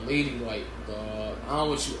lady, like, I don't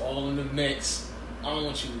want you all in the mix. I don't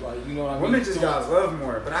want you, like, you know what I mean? Women just gotta love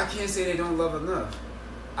more, but I can't say they don't love enough.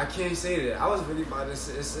 I can't say that. I was really about this.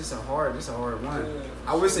 It's a hard one. Yeah.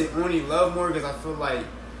 I would say only love more because I feel like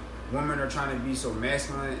women are trying to be so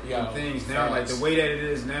masculine and things now. Like the way that it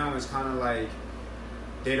is now is kind of like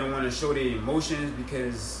they don't want to show their emotions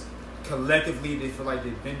because collectively they feel like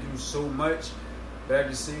they've been through so much. But at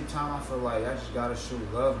the same time, I feel like I just gotta show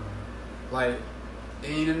love more. Like,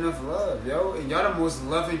 ain't enough love, yo. And y'all the most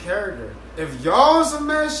loving character. If y'all on some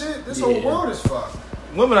mad shit, this whole world is fucked.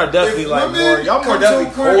 Women are definitely like more. Y'all more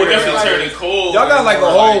definitely cold. We're definitely turning cold. Y'all got like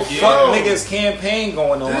a whole fuck niggas campaign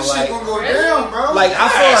going on. This like, shit gonna go down, bro. Like I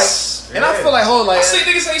feel like, and I feel like, hold like. I see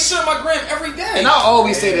niggas ain't shit on my gram every day. And I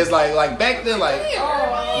always say this, like back then, like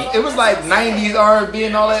it was like '90s R&B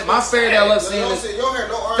and all that. My favorite that I love seeing is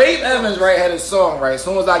Faith Evans, right? Had a song, right? As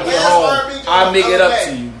soon as I get home, I make it up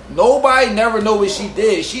to you. Nobody never know what she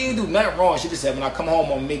did. She didn't do nothing wrong. She just said, when I come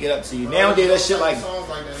home, I'm gonna make it up to you. Nowadays, that shit like,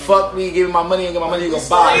 fuck me, give me my money, and get my money, you gonna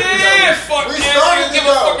buy it. Yeah, fuck me. I don't give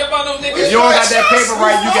a fuck about no niggas. If you don't got that paper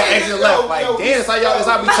right, you can exit left. Like, damn,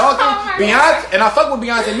 that's how be talking. Beyonce, and I fuck with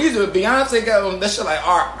Beyonce music, but Beyonce got that shit like,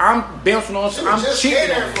 alright, I'm bouncing on shit, I'm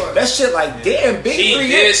cheating on her. That shit like, damn, big he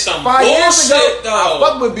 3 did years, some 5 years bullshit, ago, though. I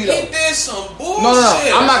fuck with B though. He did some bullshit.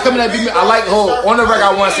 No, I'm not coming at B. I like on the record.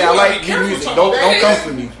 I want to say I like B music. Don't come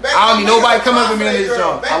for me. I don't need nobody coming for me in this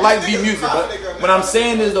genre. I like B music, but when I'm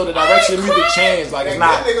saying this though, the direction of music changed. Like it's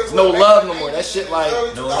not no love no more. That shit like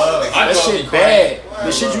no love. That shit bad.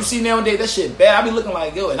 The shit you see nowadays, that shit bad. I be looking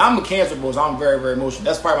like yo, and I'm a Cancer boy, so I'm very very emotional.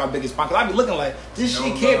 That's probably my biggest point. Cause I be looking like this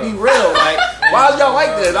shit can't be real. Like why y'all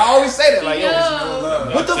like this? I always say that. Like yo,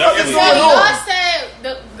 what the fuck is going on? Y'all said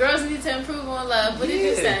the girls need to improve on love. What did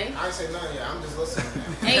you say? I ain't say nothing yet. I'm just listening.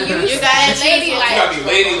 And you got that lady like. You gotta be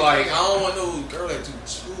ladylike. I don't want no girl that do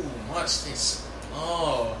too much. This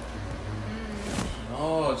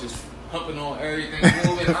just humping on everything,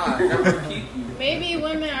 moving high. Never keep you. Maybe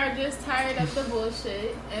women are just tired of the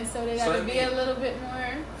bullshit, and so they gotta be a little bit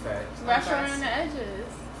more rough around the edges.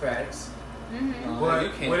 Facts. Mm-hmm. What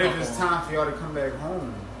if it's time for y'all to come back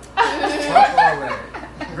home? Fuck all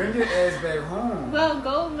that. Bring your ass back home. Well,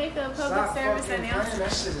 go make a public Stop service fucking announcement.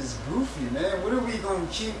 That shit is goofy, man. What are we gonna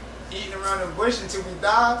keep eating around the bush until we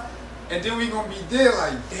die? And then we gonna be dead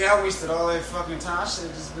like, damn, I wasted all that fucking time. I should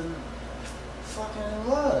have just been fucking in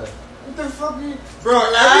love. What the fuck you...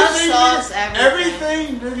 Bro,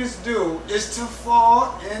 everything niggas do is to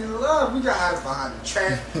fall in love. We got hide behind the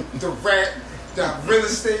trap, the rap, the real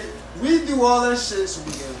estate. We do all that shit so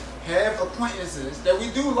we can have acquaintances that we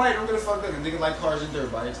do like. Don't get a fuck up. Niggas like cars and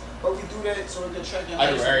dirt bikes. But we do that so we can track your I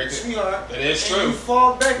do everything. Sweetheart. That is and true. You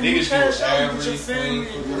fall back and you Niggas cash do out with your family.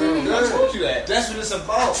 everything. I told you that. That's what it's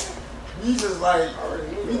about. We just like,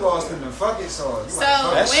 we lost in the fucking sauce. So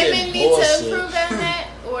That shit women need to bullshit. improve on that,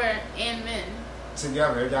 and men.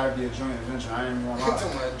 Together, it gotta be a joint adventure. I ain't even gonna lie.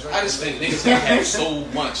 I just think niggas gotta have so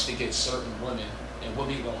much to get certain women, and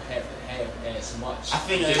women don't have to have as much. I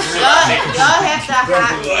think Y'all have to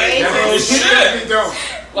hide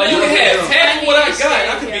Like you can have half of what I got,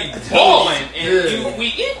 and I could be balling, and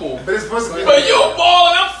we equal. But it's supposed to be. But you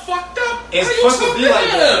balling, I'm fucked up. It's supposed to be like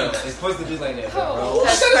that. It's supposed to be like that, bro.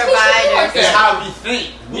 providers. It's how we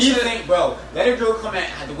think. We think, bro. Let a girl come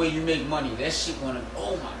at the way you make money. That shit gonna.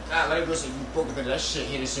 Oh my god. Let a girl say you broke it. That shit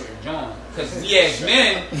hit a certain John. Because we as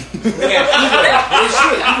men, we have ego. That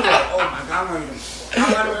shit. You be like, oh my god, I'm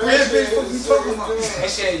gonna weird bitch. What you talking about? That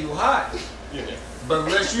shit, you hot. Yeah. But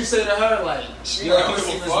let you say to her like, yo,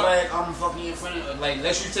 pussy was like, I'm fucking in front of, like,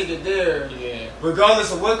 let you take it there. Yeah.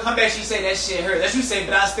 Regardless of what comeback she say, that shit hurt. Let you say,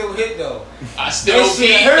 but I still hit though. I still that shit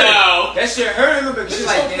beat hurt. though. That shit hurt a little bit. She's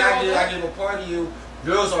like, then I give a part of you.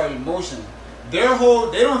 Girls are emotional. They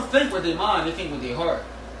don't think with their mind, they think with their heart.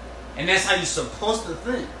 And that's how you're supposed to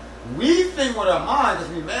think. We think with our mind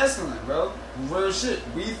because we masculine, bro. Real shit.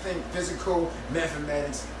 We think physical,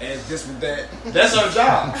 mathematics, and this with that. That's our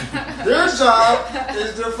job. Their job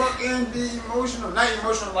is to fucking be emotional. Not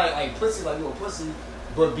emotional like pussy, like you a pussy,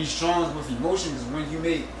 but be strong with emotions. When you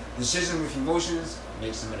make decisions with emotions,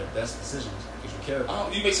 make some of the best decisions because you care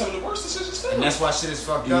about it. You make some of the worst decisions too. And that's why shit is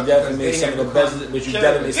fucked You up. definitely make some of the best, but you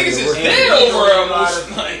definitely make some of Niggas the is worst. dead over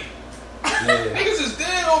emotion. Like, Yeah. niggas is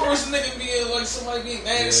dead over some nigga being like somebody being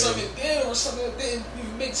mad at something dead or something that didn't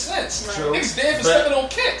even make sense. True. Niggas dead for But stepping on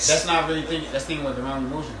kicks. That's not really thinking. That's thinking with the wrong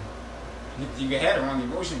emotion. You can have the wrong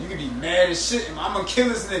emotion. You can be mad as shit and I'm gonna kill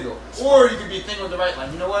this nigga. Or you can be thinking with the right,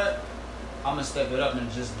 like, you know what? I'm gonna step it up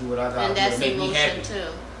and just do what I gotta And do that's to make me happy. emotion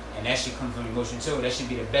too. And that should come from emotion too. That should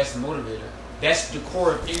be the best motivator. That's the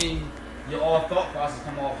core of any your all thought process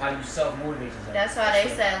come off how you self motivate yourself. That's why they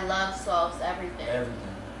said love solves everything. Everything.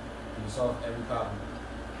 You solve every problem.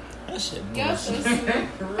 That shit Y'all so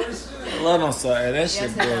bullshit. sweet. Love don't suck. That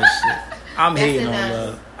shit bullshit. I'm hating on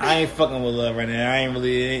love. I ain't fucking with love right now. I ain't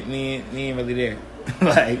really, me ain't really there.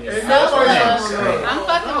 Like, Self-love. I'm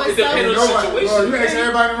fucking with It depends on the self-love. situation. Bro, you ask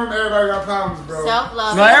everybody in the room, everybody got problems, bro.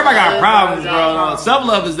 Self-love. no, everybody got problems, bro. No,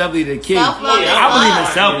 self-love is definitely the key. Self-love is I believe in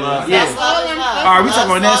love. self-love. That's Yeah. love is love. All right, we talking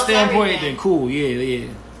Love from that solves standpoint, everything. then cool. Yeah.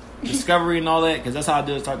 Discovery and all that, because that's how I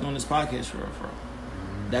did start doing this podcast for real.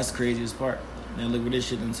 That's the craziest part. Now look where this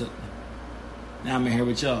shit done took me. Now I'm in here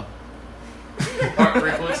with y'all.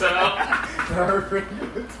 Heartbreak Hotel.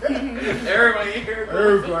 Everybody here.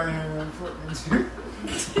 Everybody hanging fucking.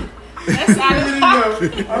 That's out of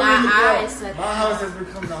pocket. I said My house has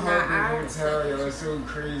become the Heartbreak Hotel, yo. It's so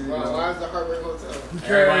crazy. Why is the Heartbreak Hotel?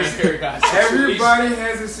 Everybody here got situations. Everybody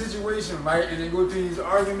has a situation, right? And they go through these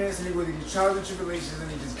arguments and they go through these trials and tribulations and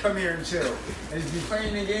they just come here and chill. And just be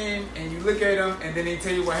playing the game and you look at them and then they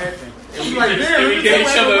tell you what happened. And you like, damn, we get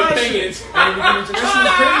each other opinions. That shit's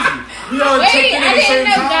crazy. We all check Wait, in I at the same didn't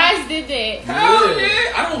know time. guys did that. Hell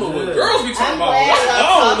yeah. I don't know what girls be talking about.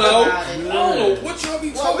 I don't know what y'all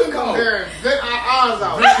be Well, we talking about. comparing. Vent our eyes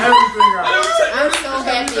out. Everything out. I'm so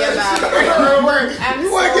happy about it.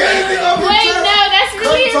 You want to get anything off your Wait, chest? no, that's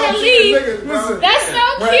really a relief. Listen, That's so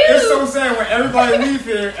when, it's so cute. sad when everybody leave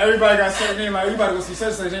here, everybody got certain name. Like, you about to go see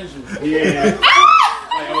such ain't you? Yeah.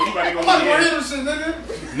 Like, oh, you about to go I'm like, where in. you shit,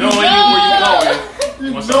 nigga? Knowing where you going.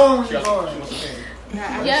 You What's know up? when you're going.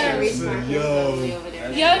 I'm Yes. gonna reach my hands over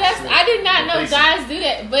there. Yo, I did not know guys do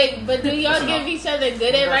that. But do y'all give each other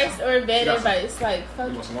good advice or bad advice? Like,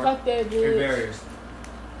 fuck that It dude. varies.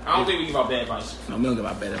 I don't think we give out bad advice. No, we don't give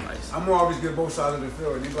out bad advice. I'm gonna always get both sides of the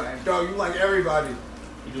field. And they be like, dog, you like everybody.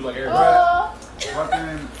 You do like everybody. Oh,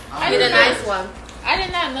 Fucking, I He did the not- nice one. I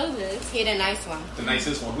did not know this. He the nice one. The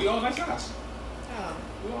nicest one. We all nice guys. Oh.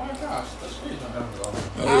 We all nice guys. That's crazy.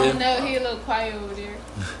 I don't know. He a little quiet over there.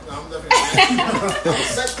 No, I'm definitely.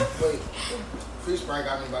 Wait. Fish probably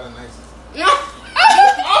got me by the nicest.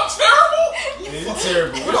 I'm terrible. Yeah, you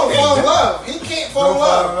terrible. You don't fall in love. He can't fall in Don't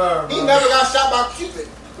fall in love, love. bro. He never got shot by Cupid.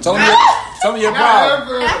 Tell me your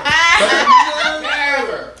problem.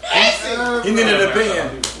 Never. He needed an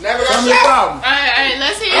opinion. Never Tell got me your shot. problem. All right,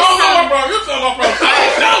 let's hear I don't know some. what bro. You're talking about bro. I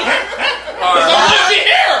ain't know. Let me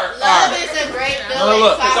hear. Love is a great feeling.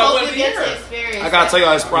 look, So I I hope wouldn't you be get to here. experience. I gotta tell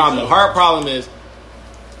y'all this problem. The hard problem is,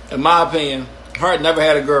 in my opinion, Hart never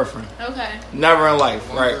had a girlfriend. Okay. Never in life,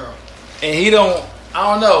 One right? girl. And he don't. I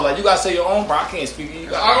don't know. Like you gotta say your own, bro. I can't speak. You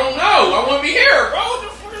I got, don't know. I want to be here, bro. What the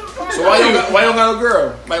fuck is going so why you don't got no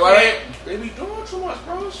girl? Like why? They be doing too much,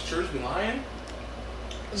 bro. This church be lying.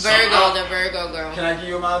 Virgo, the Virgo girl. Can I give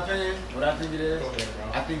you my opinion? What I think it is? Go ahead,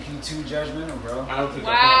 bro. I think he too judgmental, bro. I don't think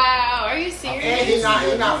Wow. Are you And serious? he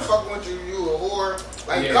not fucking with you. You a whore.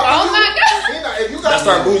 Like, Yeah. couple Oh you- my God. He not, if you got That's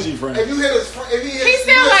our bougie friend. If you hit his, if he hit, He you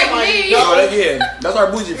sound hit like somebody me. you know, No, yeah, that's our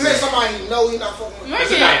bougie You hit friend. somebody you know he not fucking with. Morgan,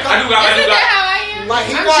 Listen, I do got. isn't that how I am? Like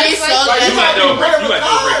he I'm not. just so Like You got dope. one of You a got dope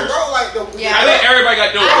kind, breakers. bro. Like the. Yeah. I think everybody got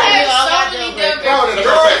dope. I breakers. have We all so got many deal deal breakers. Bro, the That's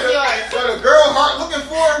girl, perfect. the girl heart looking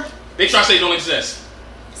for him. They try to say it don't exist.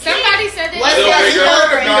 Somebody said that. What's Deal that?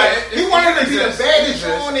 breaker. He wanted to be the exists. baddest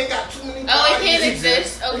one. They got too many. Oh, it bodies. can't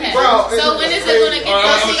exist. Okay. Bro, So when is it gonna get? I'm So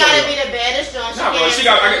gonna she tell gotta you. be the baddest one. Nah, bro. She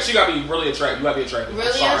got to be really attractive. You gotta be attractive.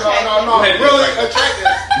 Really Sorry. attractive. No, You had to be really attractive.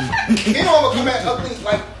 attractive. He don't come at ugly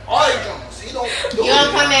like all the Jones. He don't do You don't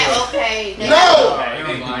it. come at okay. they- No. Okay, He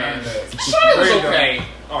don't lying. do that. Sure, it was No, you okay.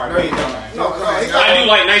 All right. No, you don't. No, come on. He I do got,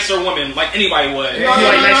 like nicer women, like anybody would. No, You no,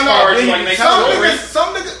 like no, nice no, cars. no. You like nice some jewelry.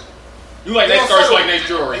 niggas. You like He nice don't cars. You like settle. nice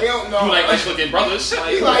jewelry. He don't know. You like nice looking brothers.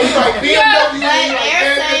 He like BMW. He But like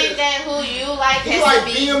they're bad saying bitches. that who you like He has like to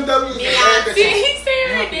be BMWs and Beyonce. bad Did bitches. he say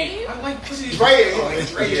her name? I like pussy. Drea, he like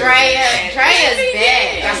Drea. Drea's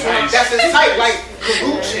bad. That's his type, like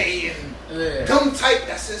Karuchi and Yeah. them type.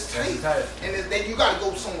 That's his type. Type. And then you gotta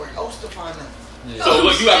go somewhere else to find them. Yeah. So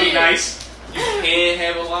look, you gotta be nice. You can't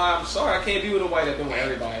have a lie. I'm sorry, I can't be with a white that been with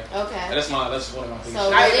everybody. Okay. That's one of my things. So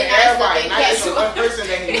Not really even nice everybody. looking Not cats. even one person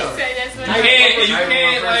that he He knows. said that's what You I can't, and you Not even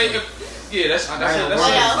can't one like, person. yeah, that's Not it. even That's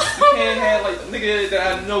one it. person. You can't have like a nigga that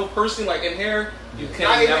I know personally, like in here. You Not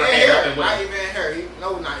can't even never in have here. nothing with. Not him. even in here. No,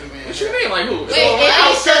 not even in What you here. mean, like who? Wait, if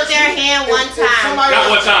he shook their hand one time.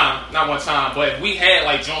 Not one time. But if we had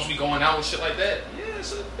like Jones, we going out and shit like that. Yeah,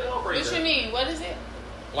 it's a deal breaker. What you mean? What is it?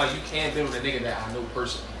 Like you can't be with a nigga that I know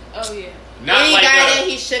personally. Oh yeah. Not Any like guy that. that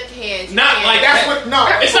he shook hands. you Not can't. like That's that. what. No.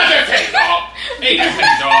 It's not that petty, dog. Ain't that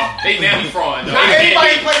petty, dog. They now be fraud, though. Not They anybody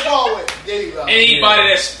can't play ball with. There you go. be- Anybody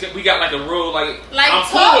that's we got like a rule like Like I'm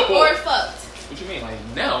talk cool or with fucked. What you mean? Like,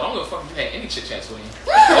 no, I don't give a fuck if you had any chit chats with him.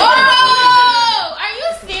 Whoa! Are you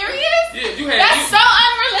serious? Yeah, if you had. That's so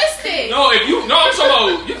unrealistic. No, if you. No, I'm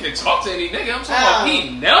talking about you can talk to any nigga. I'm talking about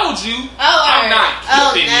he nailed you. I'm not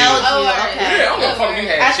keeping you. Nailed you. Okay. Yeah, I don't give a fuck if you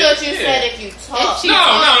had. I thought you shit. said if you talk. No,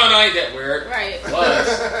 ain't that weird. Right. Was.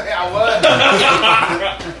 I was.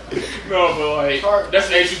 No, but like that's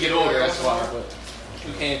as you get older. That's why. But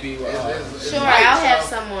you can't be. Sure, I'll have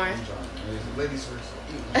some more. Ladies first.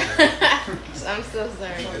 I'm so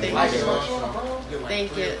sorry.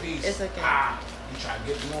 Thank you. It's okay. You try to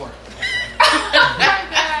get more.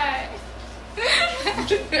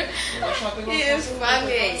 Oh my god. He is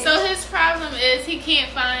funny. So his problem is he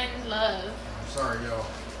can't find love. I'm sorry, y'all.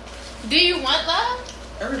 Do you want love?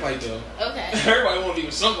 Everybody do. Okay. Everybody want to be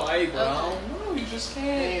with somebody, but I Okay. don't know. You just He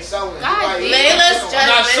can't. ain't selling. God, Layla's I'm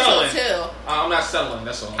not judgmental selling. too. I'm not settling.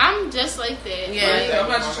 That's all. I'm just like that. Yeah. I'm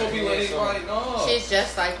not just gonna be with anybody. No. She's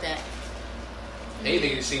just like that. They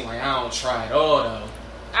make it seem like I don't try at all though.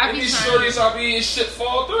 I And be these trying. shorties I be in shit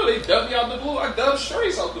fall through. They dub me out the blue. I dub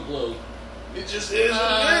shorties out the blue. It just is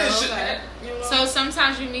what it is. Shit, Okay. you know? So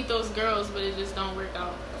sometimes you meet those girls, but it just don't work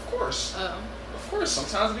out. of course. Oh. Of course.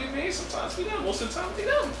 Sometimes it be me. Sometimes it be them. Most of the time it be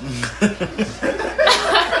them.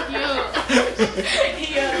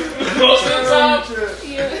 Most of the time.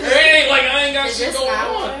 It ain't like I ain't got Is shit this going our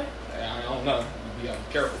on. word? I don't know. You be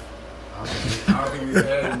careful. I don't think we've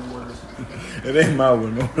had any words. It ain't my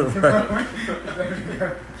one, no, right?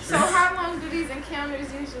 So how long do these encounters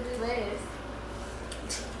usually last?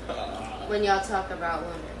 When y'all talk about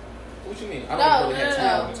women. What you mean? I don't really have time to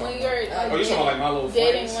No. talk When about. you're Oh, you talking about like my little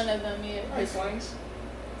dating flames? one of them, yeah. My flames?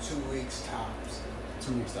 2 weeks tops.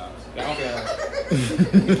 2 weeks tops. I don't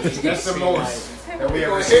think That's the most that we He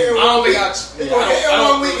ever gonna seen. hit him I don't think He gonna hit him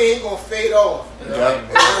 1 week and he gonna fade off.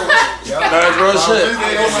 That's real shit.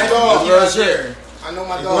 I know my dog. That's real shit. I know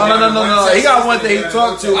my dog. No. He got one thing he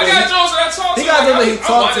talked to. I got Jones that I talk to. He got something he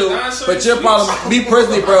talked to, but your problem, me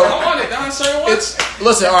personally, bro. I want it down certain ones.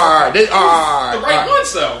 Listen, all right. The right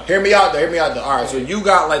ones though. Hear me out though. All right, so you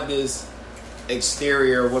got like this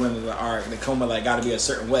exterior women that are they come with like got to be a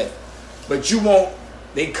certain way, but you won't.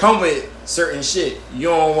 They come with certain shit. You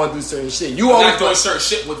don't want to do certain shit. You I'm always not doing certain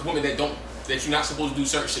shit with women that you're not supposed to do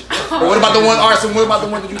certain shit. But what about the one? All right, so what about the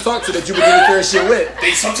one that you talk to that you been doing certain shit with?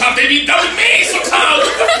 Sometimes they be dubbing me. Sometimes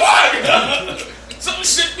what the fuck? Some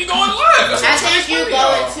shit be going live. I think you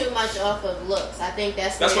going too much off of looks. I think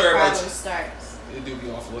that's where the problem starts. It do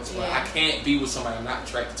be off looks, but Yeah. I can't be with somebody I'm not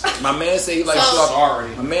attracted to. My man say he likes So- you up. Sorry.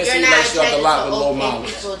 My man say You're he not likes you up a attracted lot to with low okay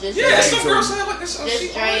mouths. people. Just Yeah, some girls say like this.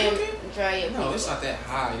 just dry your No, it's not that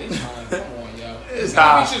high. They trying. Come on, yo. It's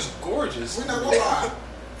high. It's just gorgeous. We're not gonna lie.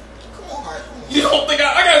 Come on, Hyde. Come on. You don't think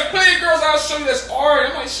I got plenty of girls I'll show you that's alright.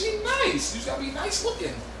 I'm like, she nice. You just gotta be nice looking.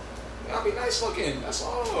 You gotta be nice looking. That's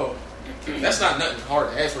all. That's not nothing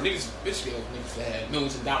hard to ask for. Niggas, bitch, get niggas that had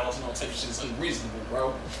millions of dollars and all type of shit is unreasonable,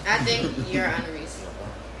 bro. I think you're unreasonable.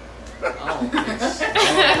 I don't think so.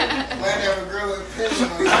 Glad to have a girl with a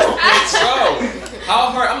opinion on I you. don't think so. How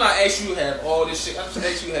hard? I'm not asking you to have all this shit. I'm just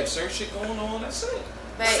asking you to have certain shit going on. That's it.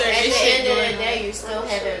 But Certain at the shit end of going the day, you still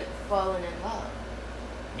haven't fallen in love.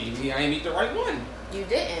 Maybe I ain't meet the right one. You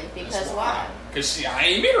didn't, because That's why? Because I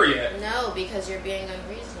ain't met her yet. No, because you're being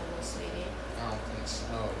unreasonable, sweetie. I don't think so.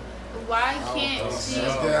 Why can't she?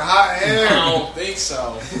 That hot I air. don't think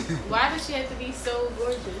so. Why does she have to be so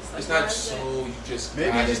gorgeous? Like, It's why not is so. that? You just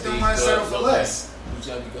Maybe gotta just don't be mind good settle for looking. less. You just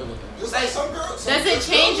gotta be good looking. Just like some girls. Does it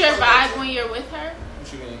change your vibe when you're with her?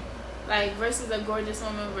 What you mean? Like versus a gorgeous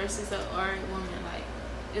woman versus an alright woman. Like,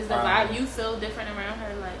 is the Right. vibe you feel different around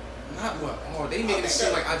her? Like, Not what? Oh, they make it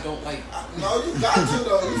seem like I don't like. No, you got to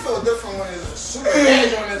though. You feel different when it's a super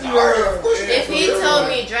bad when it's alright. Of course you If feel he different. told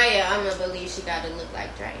me Drea, I'm gonna believe she gotta look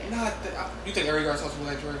like Drea. Not that. You think every girl's supposed to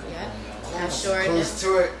look like Drake? Yeah. I'm sure it Close is.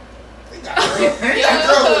 to it. They got girls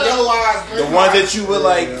with yellow eyes. The ones that you would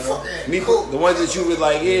like, Fucking me, cool. the ones that you would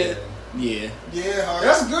like, yeah. Yeah, hard.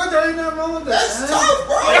 That's good though. Ain't nothing wrong with that. That's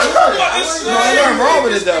tough, bro. That's what it's No, ain't nothing wrong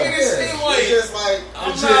with it though. It seem like It's just like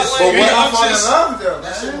I'm It's not just- like. But what- I I'm fall in just. love though.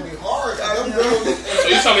 that shit man. gonna be hard. Them girls. So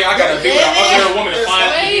you tell me I gotta be with an ugly woman to find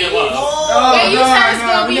me in love? Oh, yeah, you said it's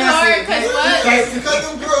gonna we be not hard saying because that. what? because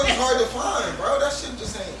them girls is hard to find, bro. That shit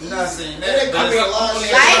just ain't. You're not saying And they that. come with a lot of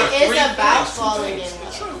shit. Life is about falling in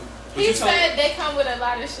love. He said they come with a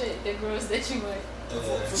lot of shit. The girls that you with.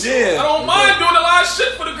 Yeah. I don't mind doing a lot of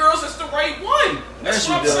shit for the girls that's the right one. That's Yes,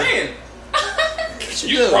 what I'm you do. saying. Yes,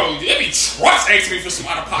 You do. bro, there be trucks asking me for some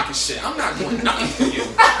out of pocket shit. I'm not doing nothing for you.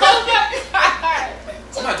 Oh my god.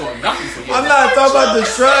 I'm not doing nothing for you. I'm not talking about the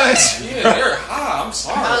trash. Yeah, they're high. I'm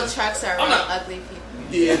sorry. Oh, trucks are I'm real not- ugly people.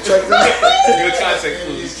 Yeah, check that. Good context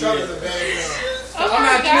These clues. truckers Yeah. are bad girls. I'm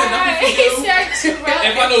not doing nothing for you.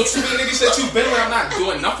 If I know too many niggas said you better, I'm not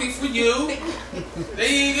doing nothing for you.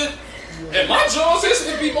 And my Jones is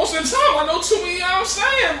be most of the time. I know too many. You know what I'm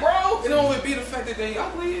saying, bro. It don't even be the fact that they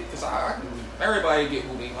ugly, because everybody get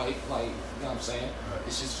who they like. Like, you know what I'm saying?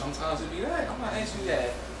 It's just sometimes it be that. I'm not asking you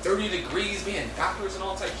that 30 degrees, being doctors and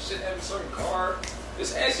all type of shit, having a certain car.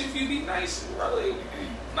 Just ask you if you be nice, really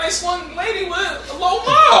nice one lady with low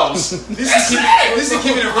miles. This is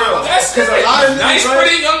keeping it real. That's because a lot of nice,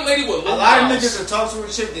 pretty young lady with low miles. A lot of niggas will talk to a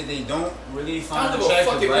chick that they don't really find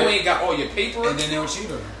attractive, fuck if you ain't got all your paper, and then they'll cheat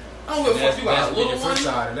her. I don't give a fuck if you got a little money.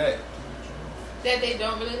 Side of that they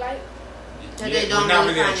don't really like. They don't not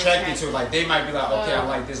really attracted to. Like they might be like, okay, I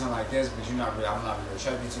like this, I like this, but I'm not really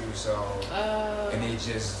attracted to you. So, and they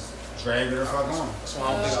just drag her the fuck on. That's why I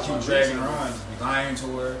don't just keep dragging her on. Just be lying to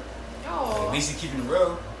her. Oh. At least he keeping it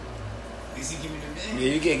real. At least he keeping it in.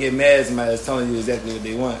 Yeah, you can't get mad at somebody that's telling you exactly what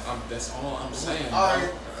they want. That's all I'm saying. All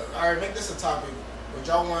right, make this a topic. Would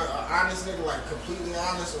y'all want an honest nigga, like completely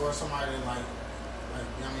honest, or somebody that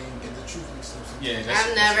get the truth mixed up? Yeah,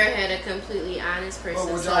 I've never had a completely honest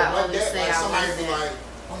person, so I always say I want somebody be like,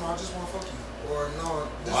 oh no, I just want to fuck you, or no,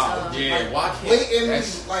 this is why can't blatantly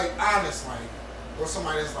like honest, like, or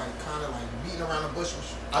somebody that's like kind of like beating around the bush with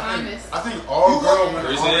you. I think all girls want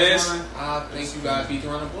to. I think you gotta beat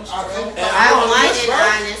around the bush. I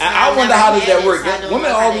wonder how does that work.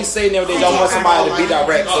 Women always say nowadays they don't want somebody to be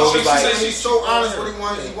direct. So it's like he's so honest what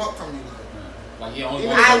he want from you. Like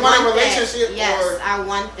I want a relationship. Yes, I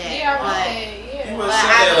want that. Yeah,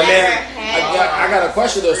 I got a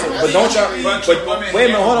question though. But don't y'all? But wait a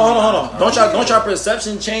minute, hold on. Don't y'all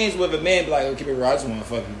perception change with a man be like, oh, keep it real, I just want to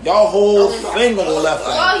fuck you. Y'all whole thing gonna go left.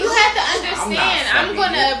 Well, you have to understand. I'm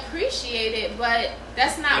gonna appreciate it, but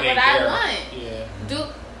that's not what I want. Yeah.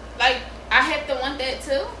 I have to want that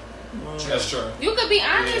too. That's true. You could be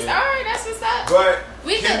honest. Yeah. All right, that's what's up. But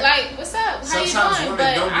we could what's up? How you doing? Sometimes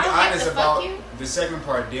women don't be honest about you. The second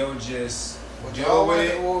part. They'll just would y'all want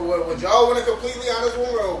a completely honest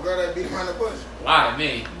woman or a girl that beat around the bush? Lie to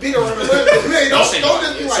me. Beat around the bush. Don't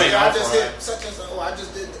just be like, I just hit such and such. Oh, I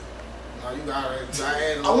just did that. No, you got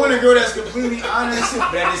it. I want a girl that's completely honest,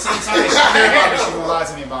 but at the same time, she care about me. She won't lie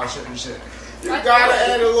to me about shit and shit. You gotta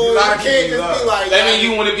add a little. You can't just be like. That mean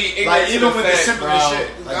you want to be ignorant. Like even with the simplest shit.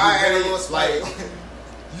 You gotta add a little spice.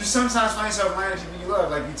 You sometimes find yourself lying to people you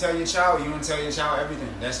love. Like you tell your child, you don't tell your child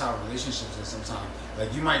everything. That's how relationships are sometimes.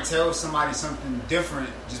 Like you might tell somebody something different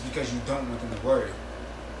just because you don't want them to worry.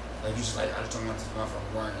 Like you just like, I just don't want this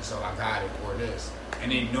motherfucker worrying, so I got it or this.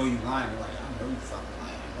 And they know you lying. They're like, I know you fucking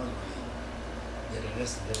lying. I know you did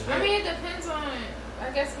this, did that. I mean, it depends on,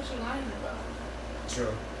 I guess, what you're lying about.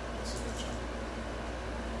 True.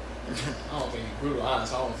 I don't think brutal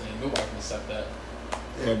honest. I don't think nobody can accept that.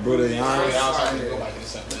 Yeah, brutally honest. I don't think nobody can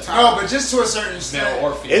accept that. No, but just to a certain extent. Male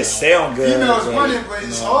or female. It sound good. Females running, but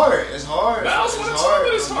it's hard. It's hard.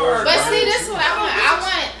 It's hard. But see, this is what I want. I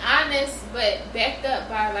want honest, but backed up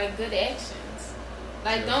by like good actions.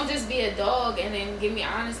 Like, don't just be a dog and then give me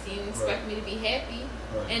honesty and expect me to be happy.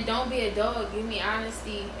 Right. And don't be a dog, give me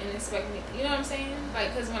honesty and expect me. You know what I'm saying?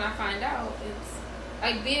 Like, because when I find out, it's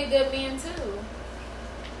like, be a good man too.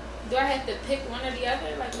 Do I have to pick one or the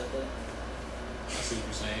other? Like, what the? I see what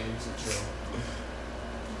you're saying.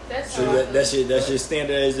 That's so that's your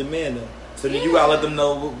standard as a man, though. So then you gotta let them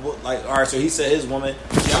know, like, all right. So he said his woman.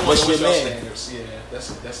 What's your man? Standards. Yeah,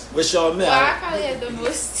 that's. What's your man? Well, I probably have the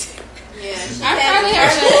most. Yeah, I probably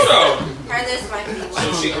have the. Her list might be one.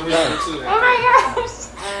 So she original too. Oh my gosh.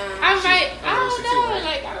 I don't know.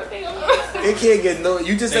 Like, I don't think I'm. It can't get no.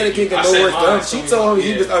 You just said it can't get no worse done. She told him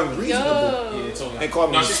he was unreasonable. And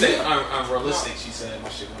called me. No, she said unrealistic. She said my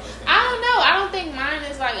shit. I don't know. I don't think mine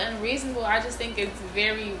is like unreasonable. I just think it's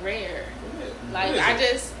very rare. Like I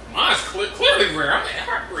just. Mine's clearly rare. I'm at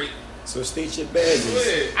heartbreak. So state your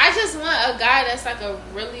badges. I just want a guy that's like a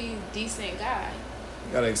really decent guy.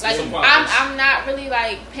 You gotta explain. Like I'm not really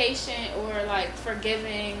like patient or like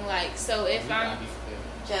forgiving. Like so if I'm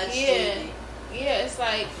Judge Judy. Yeah, it's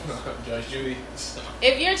like Judge Judy.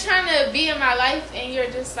 If you're trying to be in my life and you're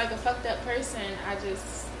just like a fucked up person, I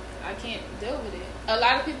can't deal with it. A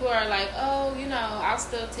lot of people are like, oh, you know, I'll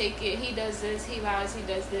still take it. He does this, he lies, he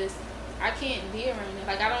does this. I can't be around it.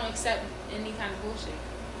 Like I don't accept any kind of bullshit.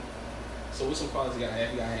 So what's some qualities you gotta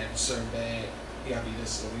have? You gotta have a certain bag. You gotta be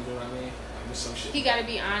this, so you know what I mean? Like with some shit. He gotta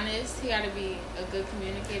be honest. He gotta be a good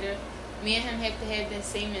communicator. Me and him have to have the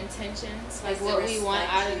same intentions. Like what we want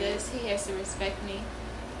out of this. He has to respect me.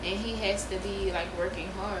 And he has to be like working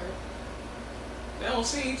hard. That don't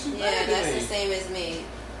seem too bad. Yeah, that's the same as me.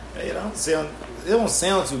 Hey, it don't sound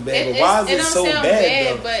too bad, but why is it so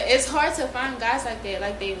bad though? But it's hard to find guys like that.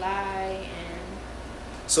 Like they lie and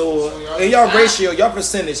So in y'all ratio, y'all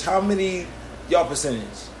percentage, how many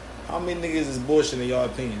niggas is bullshit in y'all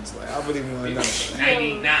opinions? Like, I really want to know.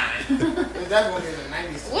 99. It's definitely in the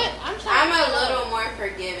 90s. What? I'm a little more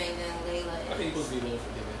forgiving than Layla. I think you're supposed to be a little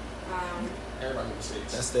forgiving. Everybody makes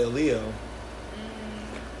mistakes. That's the Leo.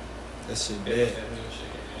 That shit bad.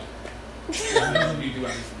 You do have to be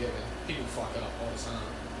forgiving. People fuck up all the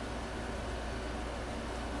time.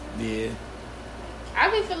 Yeah. I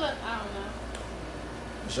be feeling, I don't know.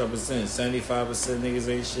 What's your percent? 75% niggas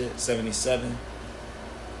ain't shit. 77.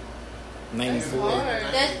 94.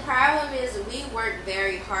 The problem is we work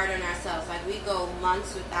very hard on ourselves. Like we go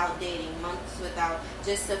months without dating, months without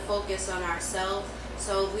just to focus on ourselves.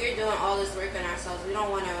 So if we're doing all this work on ourselves, we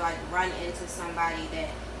don't want to like run into somebody that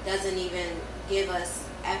doesn't even give us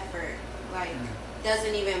effort, like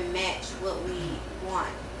doesn't even match what we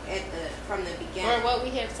want from the beginning, or what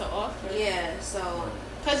we have to offer. Yeah, so.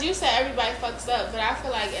 Cause you said everybody fucks up, but I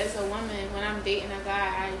feel like as a woman, when I'm dating a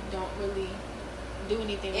guy, I don't really do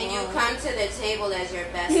anything and wrong. you come to the table as your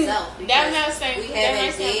best self. We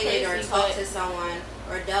haven't dated or talked to someone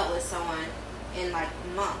or dealt with someone in like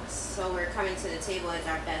months, so we're coming to the table as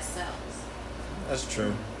our best selves. That's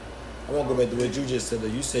true. I won't go back to what you just said though.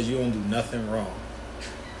 You said you don't do nothing wrong.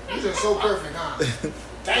 You just so perfect, huh?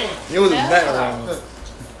 Damn. You don't do nothing wrong.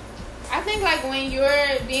 I think like when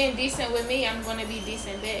you're being decent with me, I'm gonna be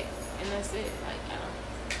decent back, and that's it. Like I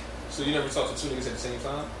don't. So you never talked to two niggas at the same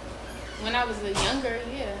time? When I was younger,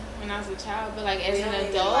 yeah. When I was a child, but like as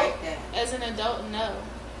an adult, no.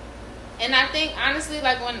 And I think honestly,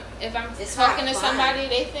 like if I'm talking to somebody,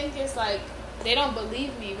 they think it's like they don't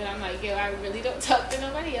believe me, but I'm like, yo, I really don't talk to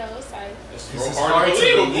nobody else. Like, it's hard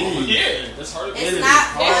to believe. Yeah, that's hard to believe. It's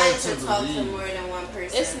not fun to talk to more than one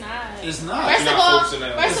person. It's not. It's not. First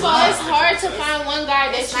of all, it's hard to find one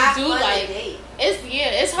guy that you do like.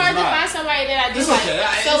 It's hard to find somebody that I do like.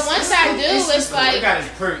 So once I do, it's like it got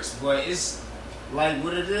its perks, but it's like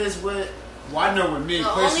what it is with. Well, I know with me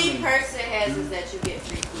personally. The only perks it has is that you get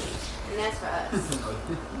free food, and that's for us.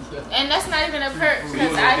 And that's not even a perk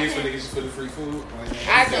because I think for niggas for the free food. It's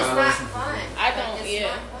not fun. I don't. It's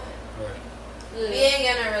not fun. Being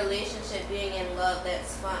in a relationship, being in love,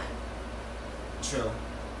 that's fun. True.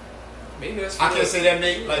 Maybe that's. I can say that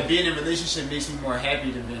being in a relationship makes me more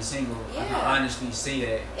happy than being single. Yeah. I can honestly say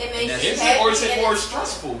that. It makes you happy. Or is it more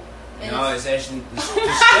stressful? No, it's actually the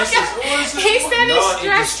stress is. He said it's stressful.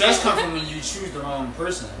 The stress comes from when you choose the wrong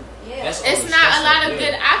person. Yeah. It's not a lot of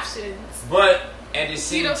good options. But at the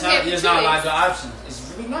same time, there's not a lot of good options.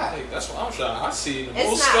 It's really not. Hey, that's what I'm trying. I see the it's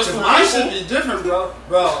most not stressful people. Mine should be different, bro.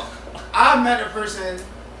 Bro, I met a person,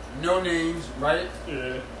 no names, right?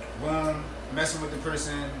 Yeah. Boom, messing with the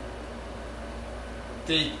person.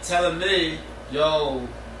 They telling me, yo,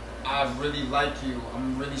 I really like you.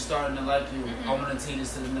 I'm really starting to like you. I want to take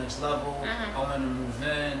this to the next level. I want to move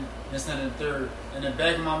in. This and the third. In the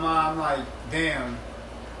back of my mind, I'm like, damn,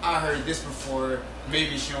 I heard this before.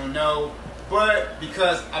 Maybe she don't know. But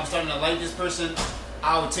because I'm starting to like this person,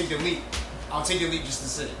 I'll take the leap. I'll take the leap just to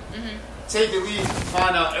say it. Take the leap,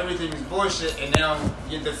 find out everything is bullshit, and now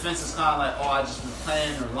your defense is kind of like, oh, I just been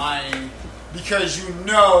playing or lying. Because you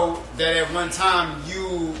know that at one time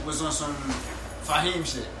you was on some Fahim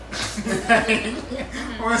shit.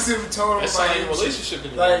 On some total That's Fahim like a relationship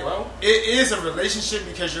anymore, like, bro. It is a relationship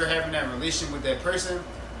because you're having that relation with that person,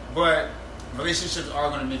 but relationships are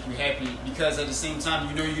going to make you happy because at the same time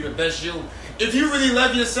you know you're the best you. If you really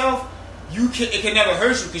love yourself, it can never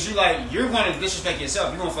hurt you because you're going to disrespect yourself.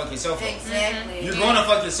 You're going to fuck yourself up. Exactly. You're going to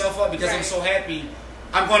fuck yourself up because I'm so happy.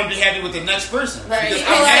 I'm going to be happy with the next person. Right. Because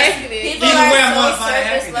People I'm happy. People Either way, I'm going are to so find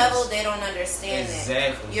surface happiness. level, they don't understand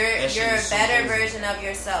exactly. that. You're a better version of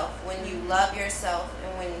yourself when you love yourself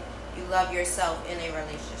and when you love yourself in a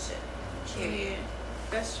relationship. Period.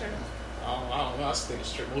 Yeah, that's true. I don't know. I just think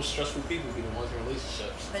it's most stressful people be the ones in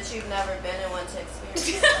relationships. But you've never been in one to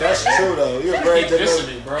experience. That's true though. You're very dissing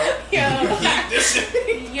me, bro. Yo.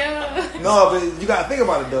 No, but you gotta think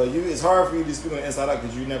about it though. It's hard for you to speak on the inside out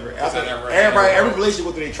because you never. Every relationship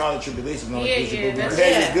go through their trial and tribulations. You had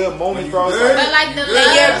these good moments, bro. But like the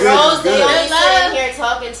love bros, they only love sitting here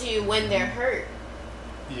talking to you when they're hurt.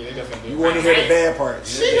 Yeah, they definitely do. You want to hear the bad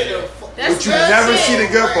parts. That's but you never see the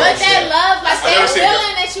good parts. But that love, like that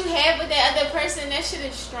feeling that you have with that other person, that shit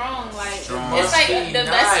is strong. Like it's like the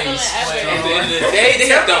best feeling ever. At the end of the day, they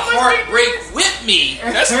have the heartbreak with me.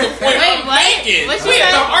 That's the point I'm making. They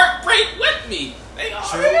have the heartbreak with me. They all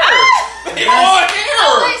here. They all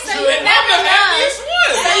here. So you never love.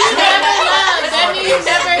 So you never love. That means you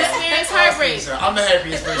never experienced heartbreak. I'm the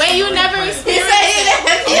happiest person. Wait, you never experienced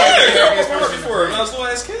it? Yeah, I was a little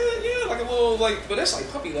ass kid. Yeah, like a little know, like, but that's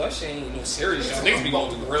like puppy love. That shit ain't no serious. Y'all niggas be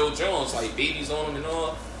going through real Jones, like babies on them and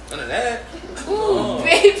all. None of that. Ooh,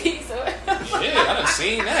 babies. Yeah, I done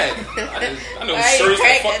seen that. I know shorties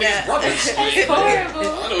that fuck niggas' brothers. Like,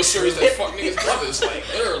 horrible. I know shorties that fuck niggas' brothers. Like,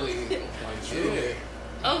 literally. Like, yeah.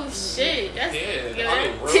 Oh, shit. That's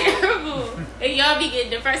terrible. And y'all be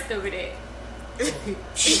getting depressed over that.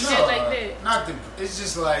 Shit like that. Not it's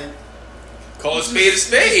just like... Call a spade a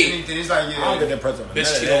spade. It's like, yeah. I don't get depressed over that.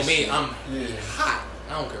 Bitch, cheat on me. I'm hot.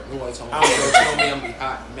 I don't care. Nobody talking about me. Cheat on me. I'm be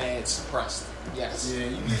hot, mad, suppressed. Yes. Yeah,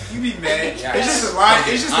 you be mad. Yes. It's just a lie.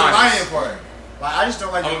 It's just the lying part. Like I just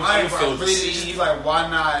don't like the lying part. Really, it's just like why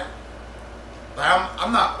not? Like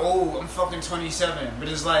I'm not old. I'm fucking 27. But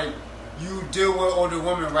it's like you deal with older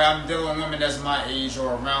women, right? I'm dealing with women that's my age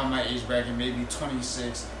or around my age bracket, maybe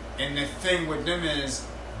 26. And the thing with them is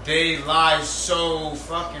they lie so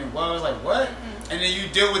fucking well. It's like what? Mm-hmm. And then you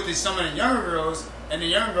deal with some of the younger girls. And the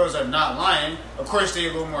young girls are not lying. Of course, they're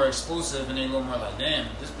a little more explosive and they're a little more like, damn,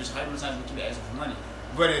 this bitch, how many times we keep asking for money?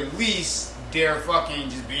 But at least they're fucking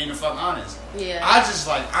just being the fuck honest. Yeah. I just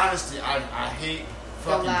like, honesty, I hate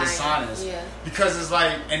fucking dishonest. Yeah. Because it's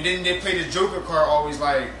like, and then they play the Joker card always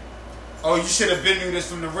like, oh, you should have been knew this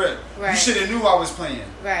from the rip. Right. You should have knew I was playing.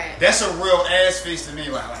 Right. That's a real ass face to me.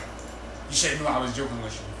 Like you should have knew I was joking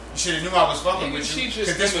with you. You should have knew I was fucking with you. She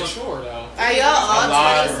just immature though. Are y'all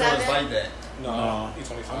all 27? Like that. No, he's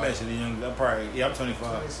 25. I'm actually young. I'm 25.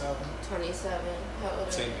 27. How old are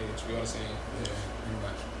you? Same age. We all the same. Yeah, pretty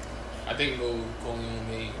much. I think Lil Coleon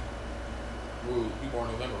made Rude. You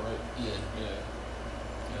born November, right? Yeah.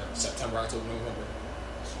 September, October, November.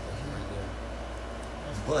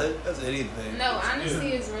 What? That's anything. No,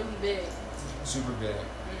 honesty is really big. Super big.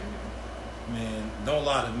 Mm-hmm. Man, don't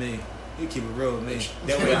lie to me. You keep it real with me.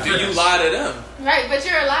 But do you lie to them? Right, but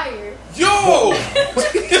you're a liar. Yo!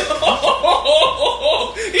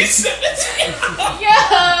 He's 17. Yo!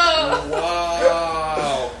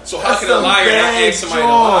 Wow. So how can a liar not ask somebody to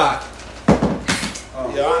lie?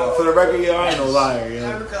 For the record, I ain't no liar,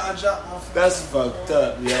 yo. That's fucked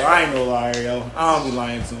up, yo. I ain't no liar, yo. I don't be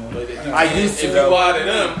lying to him. I used to, if though. you lie to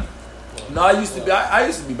them. No, I used to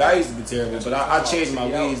be terrible, but I changed my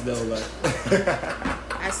ways though. Like,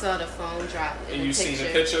 I saw the phone drop. And you seen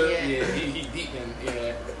the picture? Yeah, he deep in.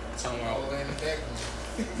 Yeah, talking about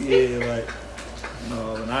yeah, like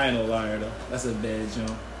no, and I ain't no liar though. That's a bad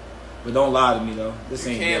jump. But don't lie to me though. This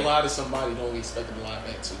you ain't. Can't good. lie to somebody. Don't expect them to lie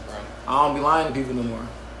back to, bro. I don't be lying to people no more.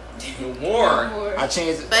 No more. I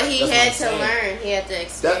changed it. But he had to learn. He had to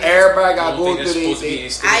experience. Everybody got to go through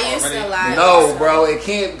these. I used to lie. No, bro, it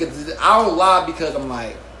can't. Cause I don't lie because I'm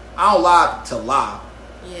like, I don't lie to lie.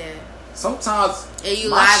 Yeah. Sometimes and you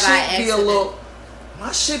lie by accident.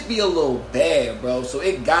 My shit be a little bad, bro. So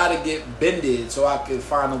it gotta get bended so I can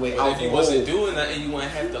find a way out. If you wasn't doing that, you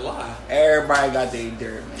wouldn't have to lie. Everybody got their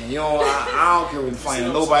dirt, man. You know, I don't care what you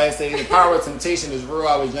find. Nobody say the power of temptation is real.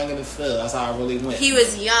 I was young enough to feel. That's how I really went. He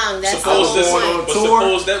was young. That's suppose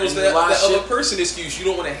that was that other person excuse. You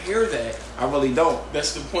don't want to hear that. I really don't.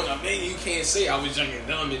 That's the point I'm making. You can't say I was young and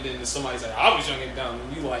dumb, and then somebody's like I was young and dumb,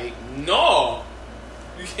 and you like no,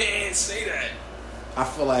 you can't say that. I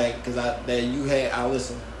feel like because I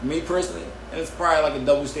listen. Me personally, and it's probably like a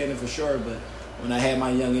double standard for sure. But when I had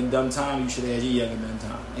my young and dumb time, you should have had your young and dumb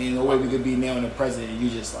time. Ain't no way we could be now in the present. And you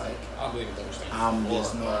just like I believe in double standard. I'm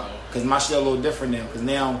just no, because my shit a little different now. Because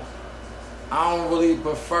now I don't really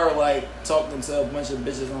prefer like talking to a bunch of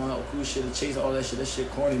bitches on cool shit to chase all that shit. That shit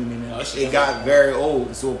corny to me now. It got very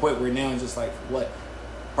old to a point where now it's just like what.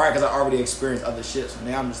 Probably because I already experienced other shit. So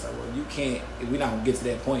now I'm just like, well, you can't. If we're not gonna get to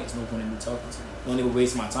that point, it's no point in me talking to you. Don't even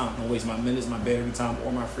waste my time. Don't waste my minutes, my battery time,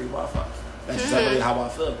 or my free Wi-Fi. That's just really how I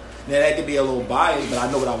feel. Now that could be a little biased, but I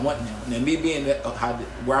know what I want now. Now me being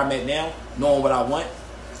where I'm at now, knowing what I want,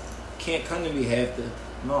 can't come to me have to.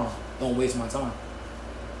 No, don't waste my time.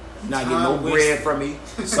 You're not getting no bread from me.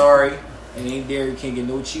 Sorry, it ain't there. You can't get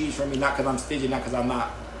no cheese from me. Not because I'm stingy, not because I'm not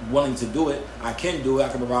willing to do it. I can do it. I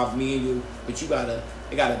can provide for me and you, but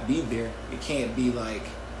it gotta be there. It can't be like,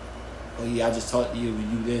 oh yeah, I just taught you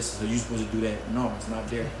and you this, so you're supposed to do that. No, it's not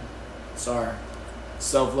there. Sorry.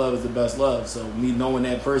 Self-love is the best love. So me knowing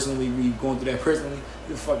that personally, me going through that personally,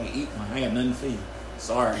 you fucking eat one. I ain't got nothing for you.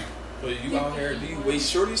 Sorry. But you out here, do you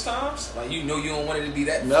waste shorties times? Like you know you don't want it to be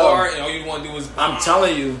that far, and all you want to do is. I'm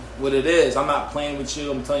telling you what it is. I'm not playing with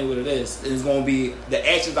you. I'm telling you what it is. It's gonna be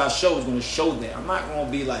the actions I show is gonna show that. I'm not gonna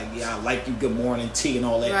be like, yeah, I like you, good morning, tea, and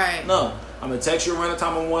all that. Right. No, I'm gonna text you around the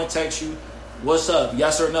time I want to text you. What's up?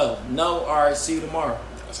 Yes or no? No. All right. See you tomorrow.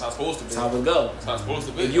 That's how it's supposed to be. That's how it go. That's how it's supposed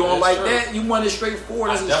to be. If you don't like that, you want it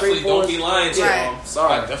straightforward. That's definitely straightforward. don't be lying to y'all.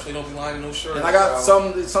 Sorry. I definitely don't be lying to no shirt. And I got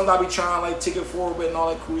some I be trying like ticket forward with and all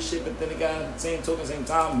that cool shit, but then again, at the same token, same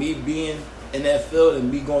time, me being in that field and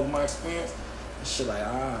me going through my experience, that shit like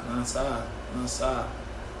non-stop.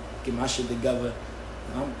 Get my shit together.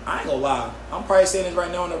 And I ain't gonna lie. I'm probably saying this right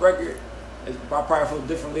now on the record. I probably feel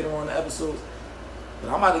different later on in the episodes. But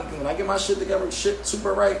when I get my shit together, shit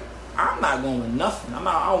super right, I'm not going with nothing.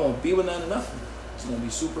 I don't want to be with none of nothing. It's gonna be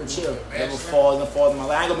super chill. Never falls in my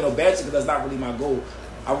life. I ain't gonna be no bachelor because that's not really my goal.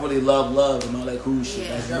 I really love and all that cool shit.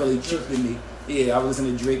 That's really keeping me. Yeah, I listen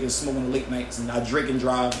to Drake and smoke on the late nights, and I drink and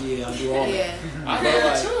drive. Yeah, I do all that. I hear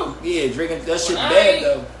that too. Yeah, drinking, that shit bad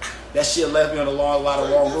though. That shit left me on a lot of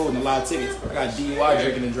wrong roads and a lot of tickets. I got DUI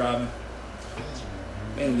drinking and driving.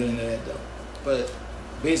 I ain't getting into that though. But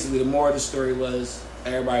basically, the moral of the story was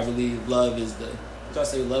everybody believe love is the. Y'all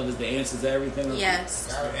say love is the answer to everything? Yes.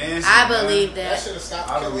 Answer, I believe that. That should have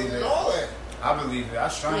stopped killing and all that. I believe it. I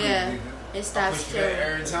strongly believe it. It stops killing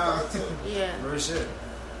every time. Yeah. Real shit.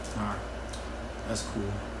 Alright. That's cool.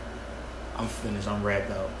 I'm finished. I'm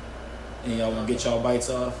wrapped out. And y'all want to get y'all bites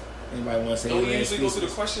off? Anybody want to say Don't any you usually go excuses? through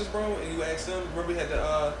the questions, bro, and you ask them? Remember we had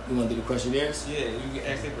the You want to do the questionnaires? yeah, you can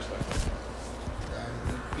ask their perspective.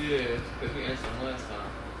 Yeah, because we answered them last time.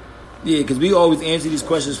 Yeah, because we always answer these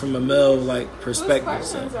questions from a male perspective.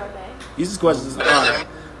 Whose questions are they? These questions.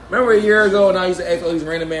 Remember a year ago, and I used to ask all these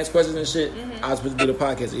random ass questions and shit. I was supposed to do the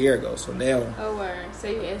podcast a year ago, so now. Oh, word. So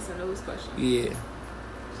you answer those questions. Yeah.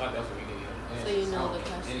 So I definitely did. So you know the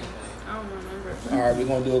questions. I don't remember. All right, we're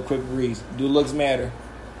gonna do a quick read. Do looks matter?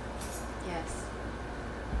 Yes.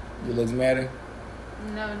 Do looks matter?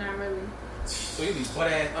 No, not really. So you be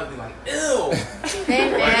butt ass ugly like ew.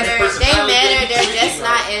 They matter. They're just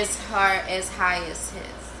not as high as his.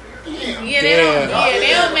 Yeah, they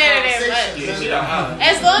don't matter that much.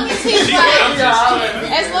 As long as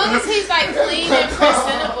he's like clean and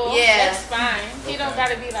presentable, that's fine. He don't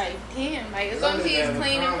gotta be like, damn. Like as long as he's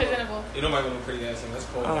clean and presentable. You know my little pretty ass thing. That's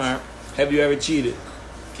cool. All right. Have you ever cheated?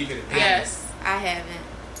 Keep it. Yes. I haven't.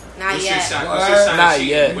 Not What's yet. your sign? What's your sign Not of cheating?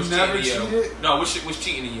 yet. What's Never cheating to you? cheated? No, what's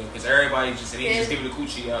cheating to you? Because everybody just giving the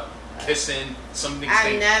coochie up, kissing, something.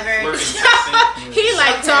 I've never. He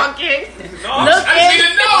like talking. No, I need to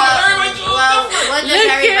know. Everybody doing Well, different. what does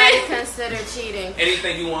everybody consider cheating?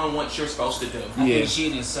 Anything you want your spouse to do. I Yeah. think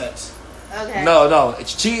cheating is sex. Okay. No,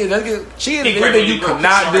 it's cheating. Cheating is anything you could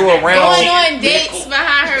not do Going around. on dates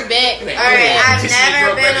behind her back. All right, I've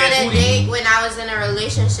never been on a date when I was in a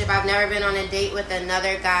relationship. I've never been on a date with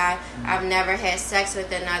another guy. I've never had sex with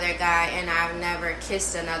another guy, and I've never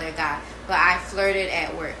kissed another guy. But I flirted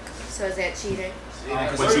at work. So is that cheating?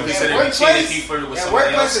 But you consider it cheating if you flirted with somebody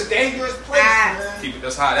else? Workplace is a dangerous place, man. Keep it.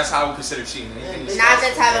 That's how I would consider cheating. Anything Not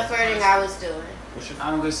the type of flirting I was doing.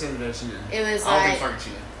 I don't consider that cheating. It was I don't think like, flirting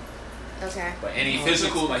cheating. okay. But any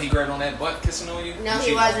physical, like he grabbed on that butt, kissing on you? No, you he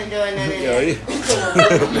cheated wasn't doing none of Yo, that.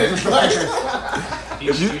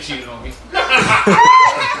 You cheated on me.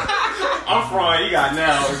 I'm fraud. You got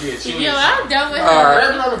now. Yo, I'm done with All her. right.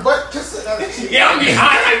 Grabbing on the butt, kissing. That's cheating. Yeah, I'm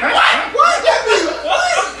behind. Like, what? What? That mean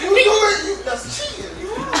what? You do it. That's cheating.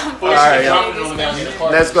 All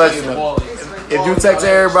right, Next question. It's If you text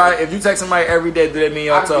everybody, if you text somebody every day, do that mean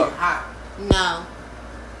y'all talk? No.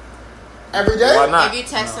 Every day? Why not? If you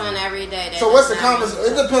text someone every day, that So what's the does not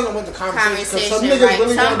conversation? It depends on what the conversation. 'Cause some conversation, niggas right?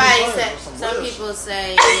 really want to Somebody be said. friends. Some people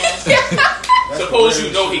say yes. Suppose you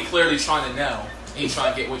know he clearly trying to know. He's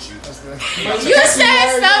trying to get with you. You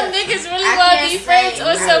said some niggas really I want to can't be friends say.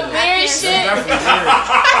 or some I weird can't shit. say.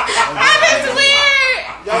 That's weird.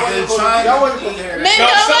 Y'all wasn't supposed to hear Men that.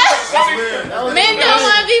 don't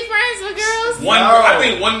want to be friends with girls. One girl, I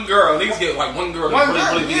think one girl. Niggas get like one girl to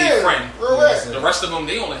really be their friend. Real rap. The rest of them,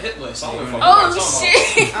 they on a hit list. I don't give a fuck Oh what y'all talking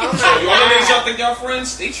shit. Oh about. You my other niggas god. y'all think y'all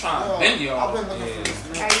friends? They trying to bend I've y'all. been looking for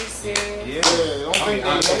this. Are you serious? Yeah. Yeah, don't think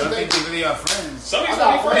I they don't think they really are friends. Some of I these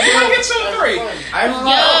got people, they might get 2 or 3. I don't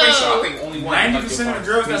Yo. I don't think so. I think only one. 90% of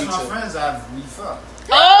the girls that's my friends we fuck.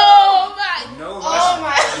 Oh my. No, Oh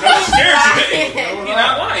my I'm scared today. god. You're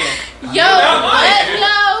not lying. Yo,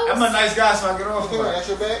 I'm what? a nice guy, so I get off. Look at that's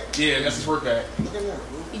your bag? Yeah, that's his work bag. Look at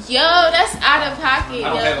that. Yo, that's out of pocket. I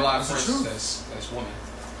don't have a Yo. lot of It's friends true. that's women.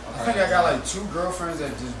 I think I got like 2 girlfriends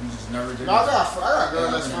that we just never did. No, I got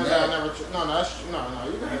girls that's friends that I never. No,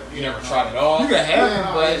 you can. You never tried it all. You can have Yeah, them,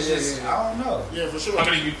 no, but yeah, it's just yeah. I don't know. Yeah, for sure. How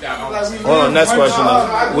many you got? Hold on, next question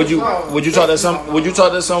though. Would you talk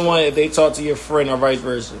to someone if they talk to your friend or vice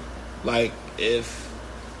versa? Like if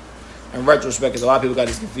in retrospect, because a lot of people got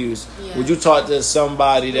this confused. Yeah. Would you talk to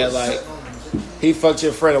somebody that like he fucked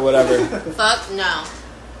your friend or whatever? Fuck no.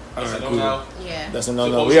 That's a no-no. Yeah. That's a So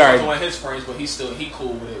no-no. we We already. one of his friends, but he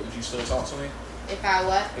cool with it. Would you still talk to him? If I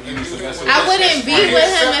what? If you used to mess with I his wouldn't be friends?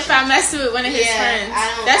 with him if I messed with one of his friends.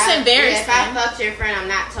 That's embarrassing. If I fucked your friend, I'm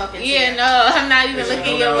not talking to you. Yeah, no, I'm not even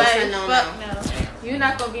looking your way. No, Fuck no. You're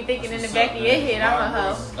not gonna be thinking in the back of your head, I'm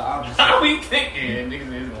a hoe. How we thinking?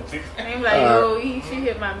 Niggas is gonna think. I'm like, yo, he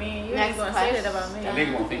hit my man. You ain't gonna say that about me.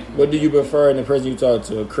 Nigga won't think. What do you prefer in the person you talk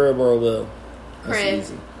to, a crib or a will? Crib.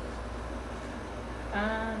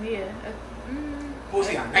 Yeah. Who's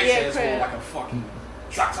he got nice ass for like a fucking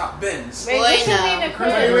drop-top Benz? Wait, what you mean a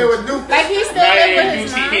crib? With Like he still live with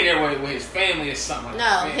his mom? He there with his family or something.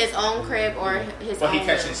 No, his own crib or his but own. he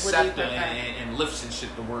catches What do you scepter prefer? and lifts and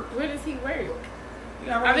shit to work. Where does he work?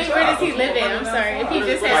 I mean, where does he live in? I'm sorry. If he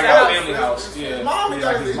just like has a a house. family house. Yeah. Mom Yeah,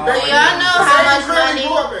 got his this mom. Do big- y'all know how much Same crib money? he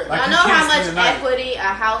grew up in. Like, Y'all he know can't how much spend the night. equity a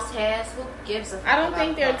house has? Who gives a fuck? I don't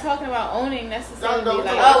think they're about talking about owning necessarily. No,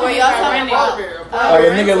 Like, Oh, were y'all talking renting. about? Like a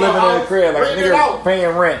nigga living in a crib, like a Rent it nigga out.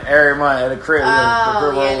 paying rent every month at a crib. Oh, yeah, crib or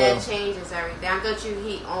a will. that changes everything. I thought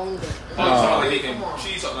he owned it. Oh, you talking about like he can?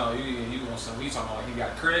 She's talking. No, you want something? You talking about like he got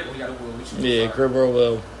a crib or he got a will? Which you Yeah, prefer? crib or a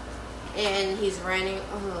will. And he's renting.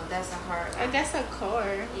 Oh, that's a hard. I guess a car.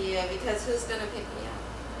 Yeah, because who's gonna pick me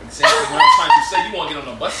up? Exactly what I'm trying to say. You want to get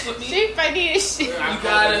on the bus with me? She funny as shit. You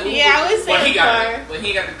got it. Yeah, I would say But he a got car. it. But he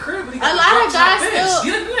ain't got the crib. But he A got lot the of guys drop-top Benz. still-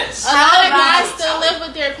 Get a Benz. A lot of How guys about- still live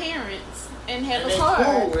with their parents and have And a they car.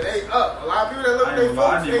 cool and they up. A lot of people that live with their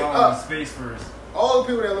folks, they I up. space first. All the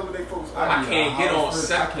people that live with their folks up. I can't get on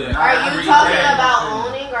Scepter. Are you talking about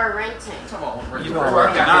owning or renting? Talking about renting. You know,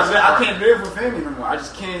 I can't live with family no more. I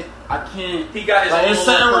just can't. He got his Like, own it's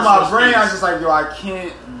something little with my personal brain. I space. just like, yo, I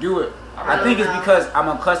can't do it. I think it's because I'm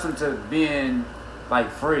accustomed to being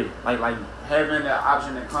like free, like having the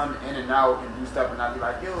option to come in and out and do stuff, and I be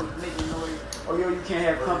like, yo, making noise. Oh, yo, you can't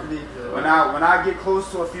have company. When I get close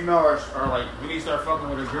to a female or like when you start fucking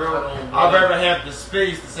with a girl, I'd rather have the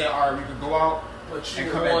space to say, all right, we can go out. But you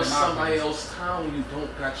and come back on to my somebody place. else's town when you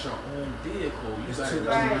don't got your own vehicle. You got to do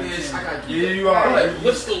Right. this. I got to Yeah, do you that. are. Like,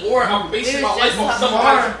 what's the Lord? I'm basing my life on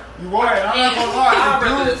somebody. You are. And I'm not gonna lie. I'd You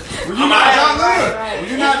rather- do. When you I'm not out. driving,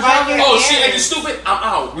 when you not driving, Oh, shit, ain't you stupid? I'm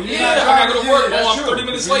out. When you're Yeah, not I gotta go driving, to work. that's Oh, I'm true. 30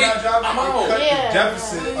 minutes When late. you're not driving, I'm it out. cut the Yeah.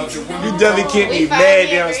 deficit of the women. You definitely can't be We mad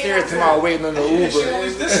finally downstairs agree on tomorrow waiting on the Uber.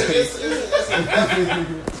 This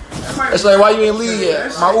It's like, why you ain't leave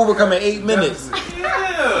yet? My Uber come in 8 minutes. Yeah.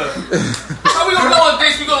 How we gonna go on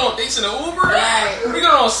dates? We go on dates in the Uber? Right. We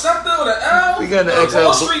go on Scepter with an L? We got the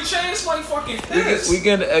Wall XL. Street chain? It's like fucking We this.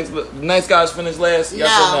 get the nice guys finish last.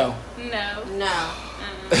 Yes or no? No. No.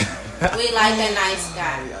 We like a nice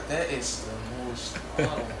guy. Yeah, that is the most. I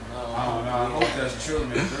don't know. I don't know. I hope that's true,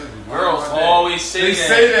 man. Girls always say They that.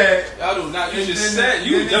 say that. Y'all do not. You And just then- said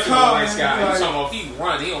you then they definitely come a nice and guy. be You like- talking about if he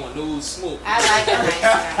run, he on news smoke. I like a nice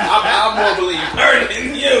guy. I more believe her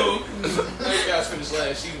than you. Nice guys finished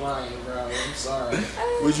last. She lying, bro. I'm sorry.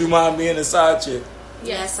 Would you mind being a side chick?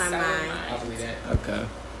 Yes, I'm mine. I believe that. Okay.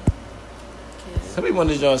 Some people in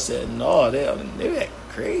the joint said no. They act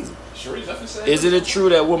crazy. Sure, you definitely said. Is it true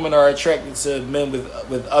that women are attracted to men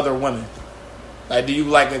with other women? Like, do you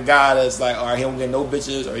like a guy that's like, all right, he don't get no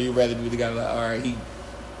bitches, or you rather be the guy like, all right, he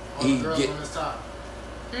Girls get. on his top.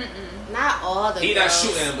 Not all the He girls. not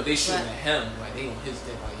shooting him, but they shooting but at him. Like they on his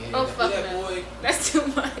dick. Like yeah, Oh, that, fuck that no. boy. That's too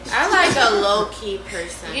much. I like a low key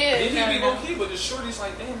person. Yeah. He can be No, low key, but the shorty's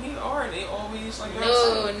like, damn, he are, and they always like. You know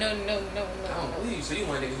no, what I'm saying? no. I don't believe so. You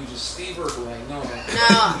want a nigga who just Steve Urkel, like no,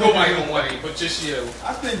 No. nobody gonna want it, but just you.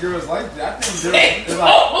 I think girls like that. I think girls They is don't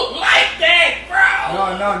like, like that,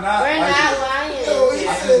 bro. no, not We're like not it. lying. Yo, he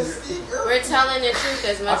I said think- Steve Irwin. We're telling the truth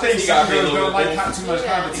as I much think as He some gotta be a girls little don't like bit too much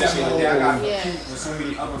Yeah. competition. Like, I gotta Yeah. compete with so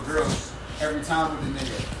many other girls every time with the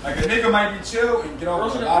nigga. Like a nigga might be chill and get over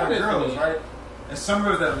Girls with a are lot of different girls, for me. right? And some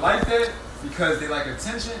girls that like that because they like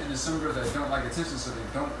attention, and there's some girls that don't like attention, so they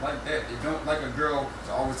don't like that. They don't like a girl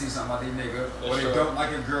to always say something about their nigga, or they true. don't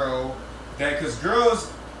like a girl that because girls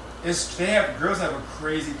have a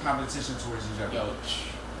crazy competition towards each other. Yo,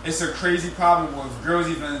 It's a crazy problem with girls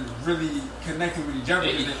even really connecting with each other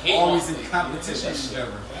They because hate they're always on in it. competition Yeah, with each that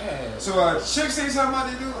other. shit. So a chick say something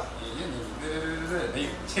about they do, like, yeah, they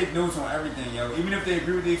take notes on everything, yo. Even if they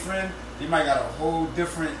agree with their friend, they might got a whole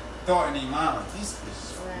different thought in their mind. Like, this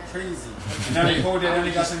bitch is crazy. And now they hold that, now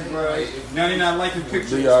they got some grudge. Now they not liking pictures.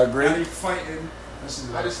 Do y'all agree? Now they fighting.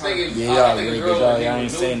 I just think it's. Yeah, I y'all think agree, a girl but with y'all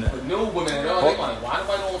ain't saying that. new women at all. They like, why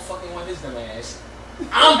nobody don't fucking want his dumb ass?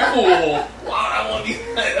 I'm cool. Why would I want to be?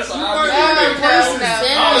 That's what I'm Send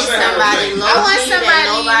I me was saying somebody everything. low I want key that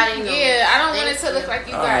nobody somebody. knows. Yeah, I don't want it Thank to look you. like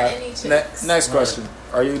you All got right. any chicks. Next question.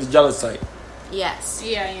 Are you the jealous type? Yes.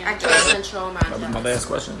 Yeah, I am. I can't control my That was my jealousy. last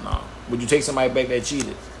question. No. Would you take somebody back that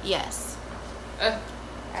cheated? Yes.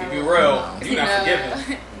 Keep it real. You're not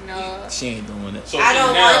forgiving. No. She ain't doing it. So I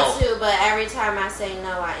don't now, want to, but every time I say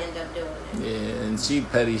no, I end up doing it. Yeah, and she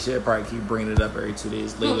petty. She'll probably keep bringing it up every 2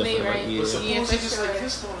 days later. Who, me, for like right? years. but suppose Yeah, he just for like sure.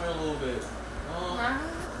 kissed on her a little bit. No.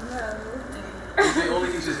 The only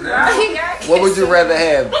thing just now. What would you rather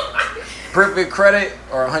have? Perfect credit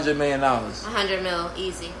or $100 million? $100 mil,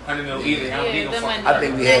 easy. I didn't know either. I don't need no the fucking. money. I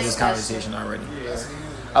think we had Next this conversation already. Yeah.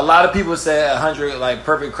 A lot of people said 100 like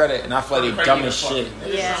perfect credit, and I feel like they dumb as shit.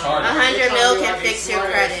 Yeah, 100 mil can fix your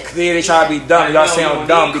credit. Yeah, they try to be dumb. Y'all sound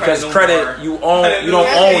dumb because credit you own. You don't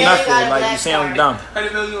own nothing. Like you sound dumb.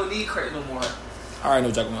 $100 million, you don't need credit no more. All right, no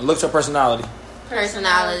joke. Look at your personality.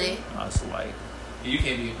 Personality. That's like. You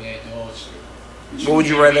can't be a bad dog. Shit. What would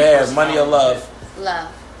you rather have, money or love? Love.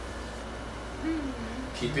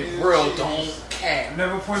 Keep it real. Don't cap.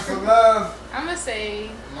 Never point for love. I'm gonna say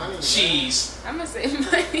Money, Cheese. money.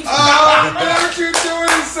 Oh, man, what you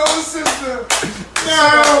doing, soul sister?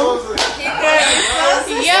 No. Yo, Because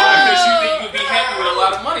you think you'd be happy with a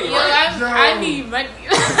lot of money, yo, right? I need money.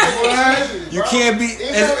 What? You can't be.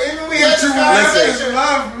 Even we had What you this want conversation. is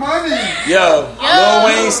love money. Yo, Lil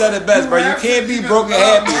Wayne said it best, bro. You can't be broke and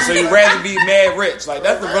happy, so you rather be mad rich. Like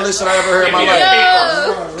that's the realest shit I ever heard in my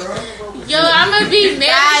life. Yo, I'm gonna be mad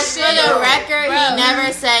Guys, as for shit. the record, Bro. he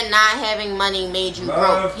never said not having money made you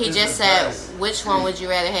Love broke. He is just the said, best. which one would you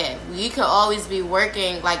rather have? You could always be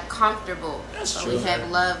working, like, comfortable. That's So true. we have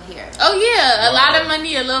love here. Oh yeah, a lot of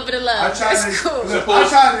money, a little bit of I love. tried That's to, cool. look, I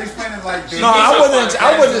tried to explain it like this. No,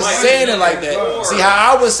 I wasn't Like, saying it like that. before. See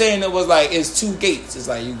how I was saying it was like it's two gates. It's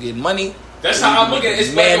like you get money. That's how I'm looking at it.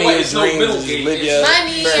 It's black and white. It's no middle gate. It's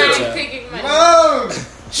Money, fairy I'm tale. picking money. Love.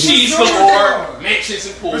 cheese But galore, mansions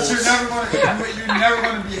and pools. you're never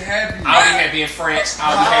gonna be happy. I'll be happy in France.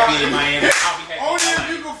 I'll be happy in Miami. I'll be happy. Only in if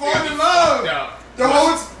Miami. people fall in love. No. The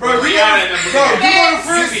whole bro, you Rihanna and them go would be to happy.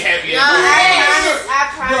 France. You'd be happy. No, at I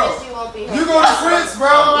promise Bro, you won't be happy. You go to France,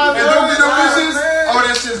 bro, and don't get no bitches. Oh,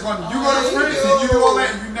 that shit's going. You go to France and you do all that,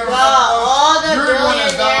 and you never. Bro, all the You're gonna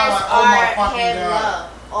billionaires die like, oh my fucking have God.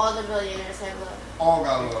 love. All the billionaires have love. All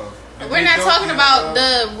got love. If We're they not don't talking have about love-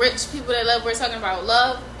 the rich people that love. We're talking about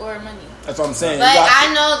love or money. That's what I'm saying. But You got-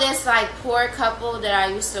 I know this like poor couple that I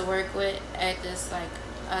used to work with at this like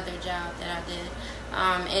other job that I did.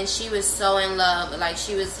 And she was so in love. Like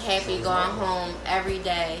she was happy going home every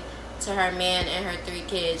day to her man and her 3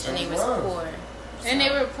 kids, and they was Love. poor. And they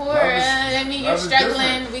were poor. Love is- I mean, you're love is struggling.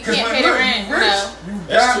 different. We 'Cause can't when pay the you're rent. rich, No. you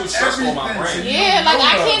That's got too stressful on my everything, brain. so you Yeah, like know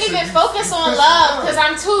I love, can't so even you- focus you on push love love. because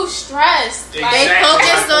I'm too stressed. They Exactly.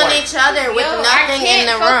 focused my on point. each other with Yo, I nothing in can't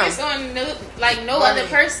the room. focus on no Money. other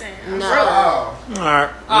person. I'm No. broke. Wow. all right.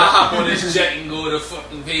 I'll hop on this jet and go to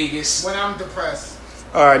fucking Vegas. When I'm depressed.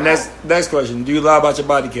 All right. Next question. Do you lie about your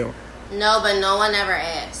body count? No, but no one ever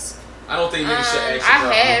asked. I don't think niggas should ask I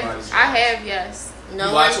about have, nobody's I life. have, yes. No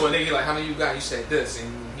You lied one. to a nigga like, how many you got? You said this,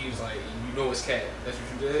 and he was like, you know it's cat. That's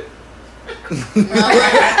what you did.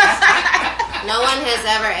 No one has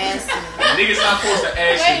ever asked me. Niggas not supposed to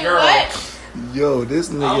ask Wait, your girl. what? Yo, this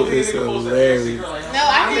I don't nigga think is niggas supposed to ask your hilarious. girl. Like, No,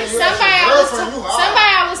 I think mean, you somebody ask I your was girlfriend, you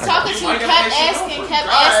somebody I was talking You to might kept gotta ask your asking, girlfriend. kept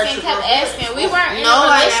You gotta ask asking, your kept girlfriend. asking. We weren't in No a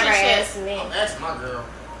one ever relationship. asked me. I'm asking my girl.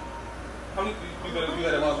 How many you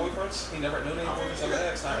had a lot of boyfriends? He never knew any boyfriends ever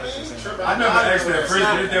asked. I asked you something. I never asked her at first,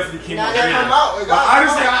 but it definitely came No, out no, later. Come out. It But got-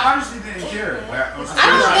 I honestly didn't care. I don't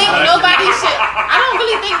think nobody should. I don't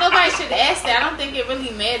really think nobody should ask that. I don't think it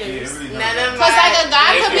really matters. None of Cause like a guy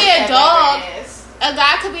Yeah. could be a have dog. ever asked. A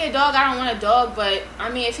guy could be a dog. I don't want a dog, but I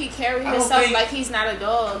mean, if he carry I don't himself think- like he's not a I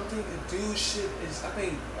dog. don't think the dude shit is. I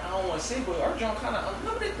think I don't want to say, but our joint kind of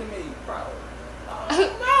unlimited to me, bro.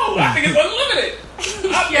 No, I think it's unlimited.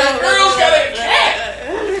 Girls got a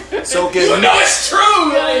cat. So You can know it's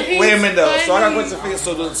true. Like, wait a minute though. So I got a funny. question for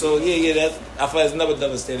you. So yeah. That's I feel like it's another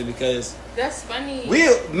devastating because That's funny.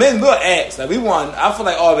 men will ask. Like we want. I feel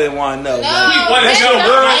like all men want to know. No, Like, We wanna men know, don't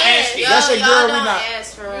girl, ask. ask it. That's your y'all girl, we don't not-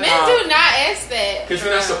 ask for real. Men do not ask that. because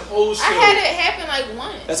you're not supposed to. I had it happen like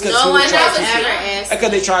once. that's because No one try has to ever keep. asked. That's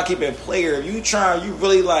because they try to keep it player. If you try, you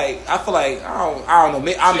really like. I feel like I don't know.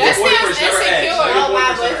 I'm That Your sounds boyfriend's never asked. insecure. Your Oh, my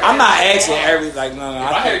boyfriend's never boyfriend. I'm not Yeah. asking every like no.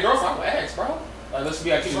 If I had a girlfriend, I would ask, bro. Like, let's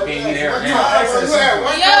be like, you paying me there. You Now. had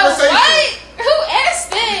one Yo, conversation. what? Who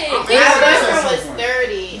asked that? My Yeah, boyfriend that's was something.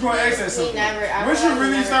 30. You gonna ask that He something. never. Once you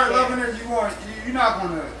really never start cared. loving her, you're not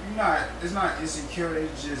gonna. It's not insecure. They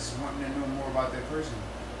just wanting to know more about that person.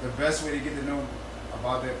 The best way to get to know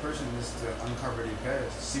about that person is to uncover their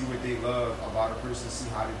past, see what they love about a person, see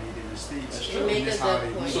how they made their mistakes. That's You true. make and a that's how good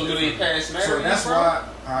they point. make So it do they different. pass matter So to that's you, bro?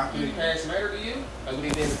 why. Do they pass matter to you? Like, what they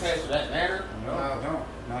did in the past, does that matter? No, I don't.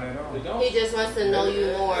 Not at all. They don't. He just wants to know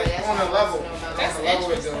you more. That's On what a he wants level. to know about That's you.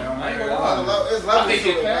 interesting. I ain't gonna lie. It's levels I think to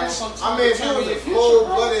it it, man. passed sometimes. I mean, if you was a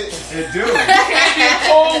cold-blooded... It do. Can't be a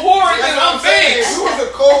cold war, That's then what I'm I'm saying. If based. you was a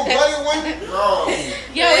cold-blooded one, bro.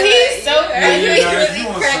 Yo, he's so Yeah, He's yeah, if really you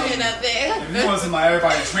want cracking something. up there. If you want somebody,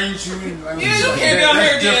 everybody train you. And, Yeah, you came down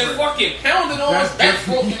here getting different. fucking pounded on, That's back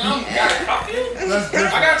different. broken. I'm gotta cuff you. That's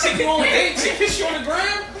different. I gotta take you on a date to kiss you on the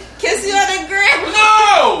gram. Kiss you on the gram.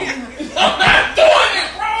 No, I'm not doing it,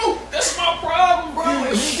 bro. That's my problem,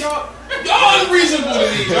 bro. Y'all unreasonable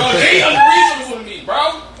to me, bro. They unreasonable to me,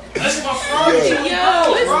 bro. That's my problem.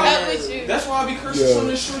 Yo, what's bro. up with you? That's why I be cursing some of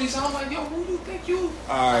the shorties. I'm like, yo, who you think you?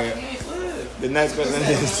 Alright. Can't live. The next question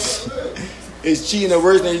is cheating the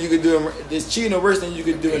worst thing you could do? Is cheating the worst thing you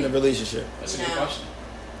could do in a relationship? That's a good No. question.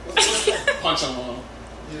 Punch him on.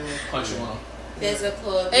 Punch him on.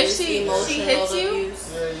 Physical If abuse, she emotional hits you?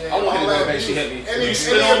 abuse. Yeah. I want her to go back. She hit me. You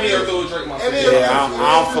spit on me or throw a drink in my face. Yeah,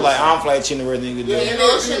 I don't feel like cheating the worst thing you could do.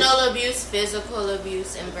 Emotional abuse, physical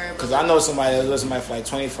abuse, and verbal. Cause I know somebody that was with somebody for like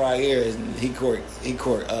 25 years and he caught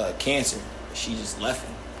cancer. She just left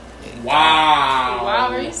him. Wow. Wow,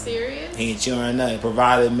 are you serious? He ain't cheating on nothing.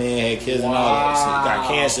 Provided man, had kids and all that. So he got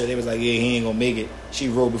cancer. They was like, yeah, he ain't gonna make it. She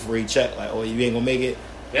wrote before he checked, like, oh, you ain't gonna make it.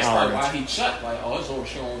 That's probably why he checked. Like, oh, it's over.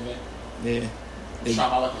 She on me. Yeah.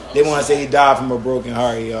 They want to say he died from a broken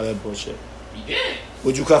heart, all that bullshit. He did.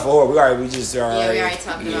 Would you cut for her? We already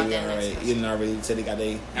talked about that. You didn't already said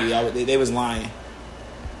they was lying.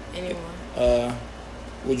 Anyone?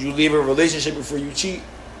 Would you leave a relationship before you cheat?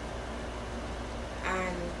 I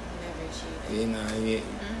never cheated. Yeah.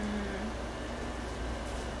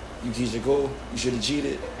 You teach it cool. You should have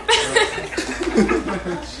cheated.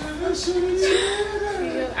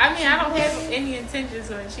 I mean, I don't have any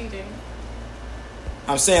intentions on cheating.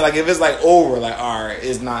 I'm saying, like, if it's like over, like, all right,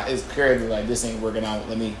 it's clearly like this ain't working out.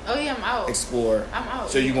 Let me Oh yeah, I'm out. explore. I'm out.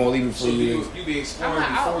 So you gonna leave before So you? you be exploring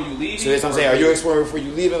I'm not before out. you leave? So that's what I'm saying. Are you exploring before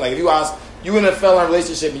you leaving? Like, if you in a felon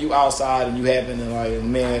relationship and you outside and you happen to like,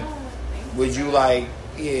 man, would you like,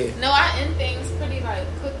 yeah? No, I end things pretty like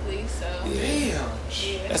quickly. So Damn.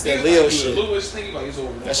 yeah. That's that Leo The shit. Lewis thing, like, it's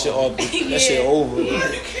over. That shit all. That Yeah. shit over. You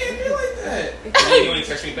can't be like that. You ain't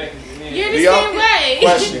text me back. You're the Do y'all- same way.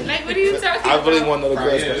 Question. Like, what are you talking I about? really want to know the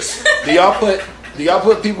Probably question. is. Do y'all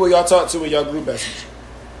put people y'all talk to in y'all group message?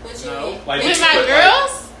 What you No. mean? Like, With you my put,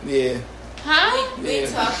 girls? Yeah. Huh? We Yeah.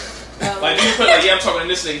 talk. Like, do you put, like, yeah, I'm talking to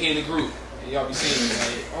this nigga here in the group. And y'all be seeing me,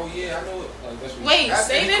 like, oh, yeah, I know it. Like, that's what Wait, That's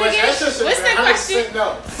say the that question. again. That's just What's the question?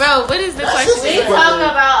 No. Bro, what is the That's question? We just- talk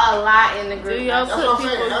about a lot in the group. Do y'all That's put what I'm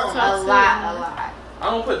people saying. to That's talk a to? lot. I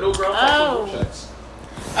don't put no girl Oh. group chats.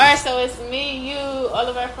 Alright, so it's me, you, all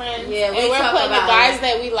of our friends. Yeah, and we we're talk putting the about guys it.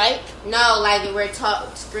 that we like. No, like we're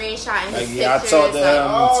screenshotting Like, his yeah, I pictures. talked to him. Do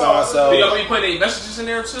y'all So be putting any messages in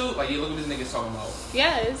there, too? Like, yeah, look what this nigga's talking about.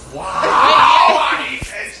 Yes. Wow. I hate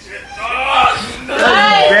that shit. Oh, no.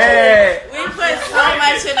 bad. We put so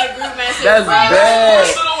much in the group message. That's bad.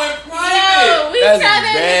 Personal and Yo, private. we That's tell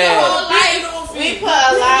that bad. his whole life. We put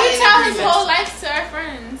a lot We in tell the his group whole message. life to our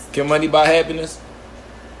friends. Can money buy happiness?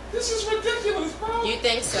 This is ridiculous, bro. You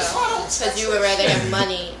think so? I don't Because you would rather have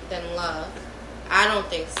money than love. I don't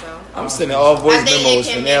think so. I'm sending all I voice think memos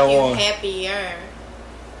it from can now make you on. happier,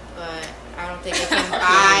 but I don't think it can I buy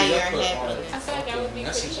can't your even put all happiness. I feel like I would be pretty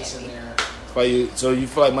messages in happy. there. So you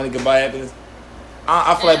feel like money can buy happiness?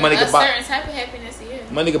 I feel like money a can buy. certain type of happiness, yeah.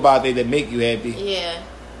 Money can buy things that make you happy. Yeah.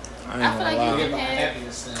 I ain't I feel like gonna you lie. can have.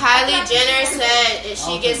 Happiness thing. Kylie Jenner said I she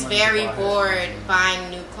don't gets think money very can buy bored happiness. buying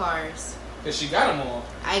new cars. Because she got them all.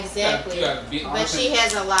 Exactly. You gotta be- But she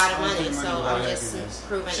has a lot of I don't money, think so money I'm buys just happiness.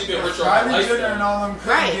 proving She it. been wrong. rich all her Kylie life. Jenner and all them couldn't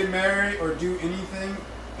Right. get married or do anything.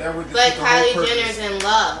 That would But defeat the whole Kylie purpose. Jenner's in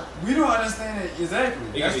love, We don't understand it exactly.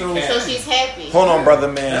 It That's can the be whole cash. so thing. she's happy. Hold on, brother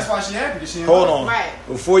man. That's why she happy. That she in Hold love. on. Right.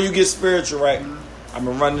 Before you get spiritual, right? I've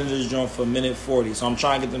been running this joint for a minute 40, so I'm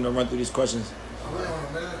trying to get them to run through these questions.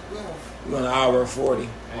 We're on an hour 40.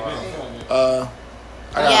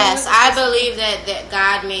 Yes, I believe that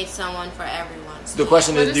God made someone for everyone. So The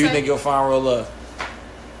question What is, is do you that? think you'll find real love?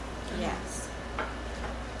 yes,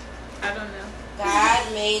 I don't know.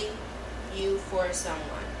 God made you for someone.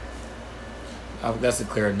 That's a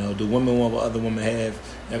clear no. Do women want what other women have?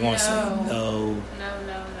 They're going to say No. no.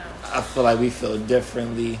 No. I feel like we feel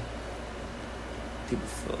differently. People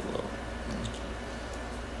feel a little.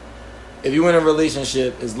 If you in a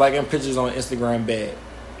relationship, is liking pictures on Instagram bad?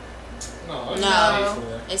 No,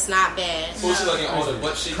 No, it's not bad. So she's looking at all the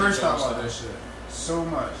butt shit. Cursed out about that shit. So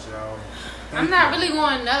much, yo. I'm not really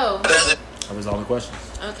going to know. That was all the questions.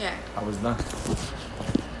 Okay, I was done. the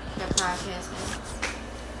podcast ends.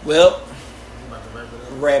 Well,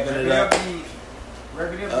 wrapping it up.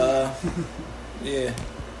 Wrap it up. Yeah.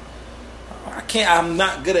 I'm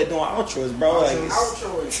not good at doing outros, bro. Like,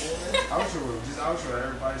 outro, man. Just outro.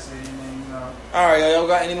 Everybody say your name, you know. All right, y'all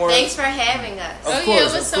got any more? Thanks for having us. Of course, yeah,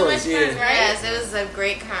 it was so much fun, right? Yes, it was a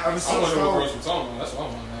great conversation. I want to know what girls were talking about. That's what I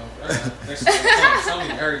want to know. Thanks for telling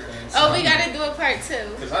me everything. Oh, we gotta do a part 2.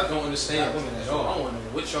 Because I don't understand women at all. I want to know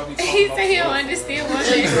what y'all be talking He about. said he don't understand women. I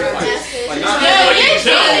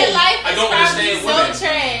don't understand women. So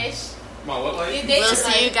trash. My what life? We'll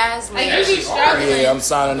see you guys later. Like, you be struggling. Yeah, I'm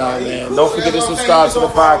signing out, man. Don't forget to subscribe to the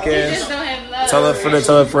podcast. You just don't have love.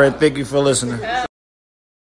 Tell a friend. Thank you for listening.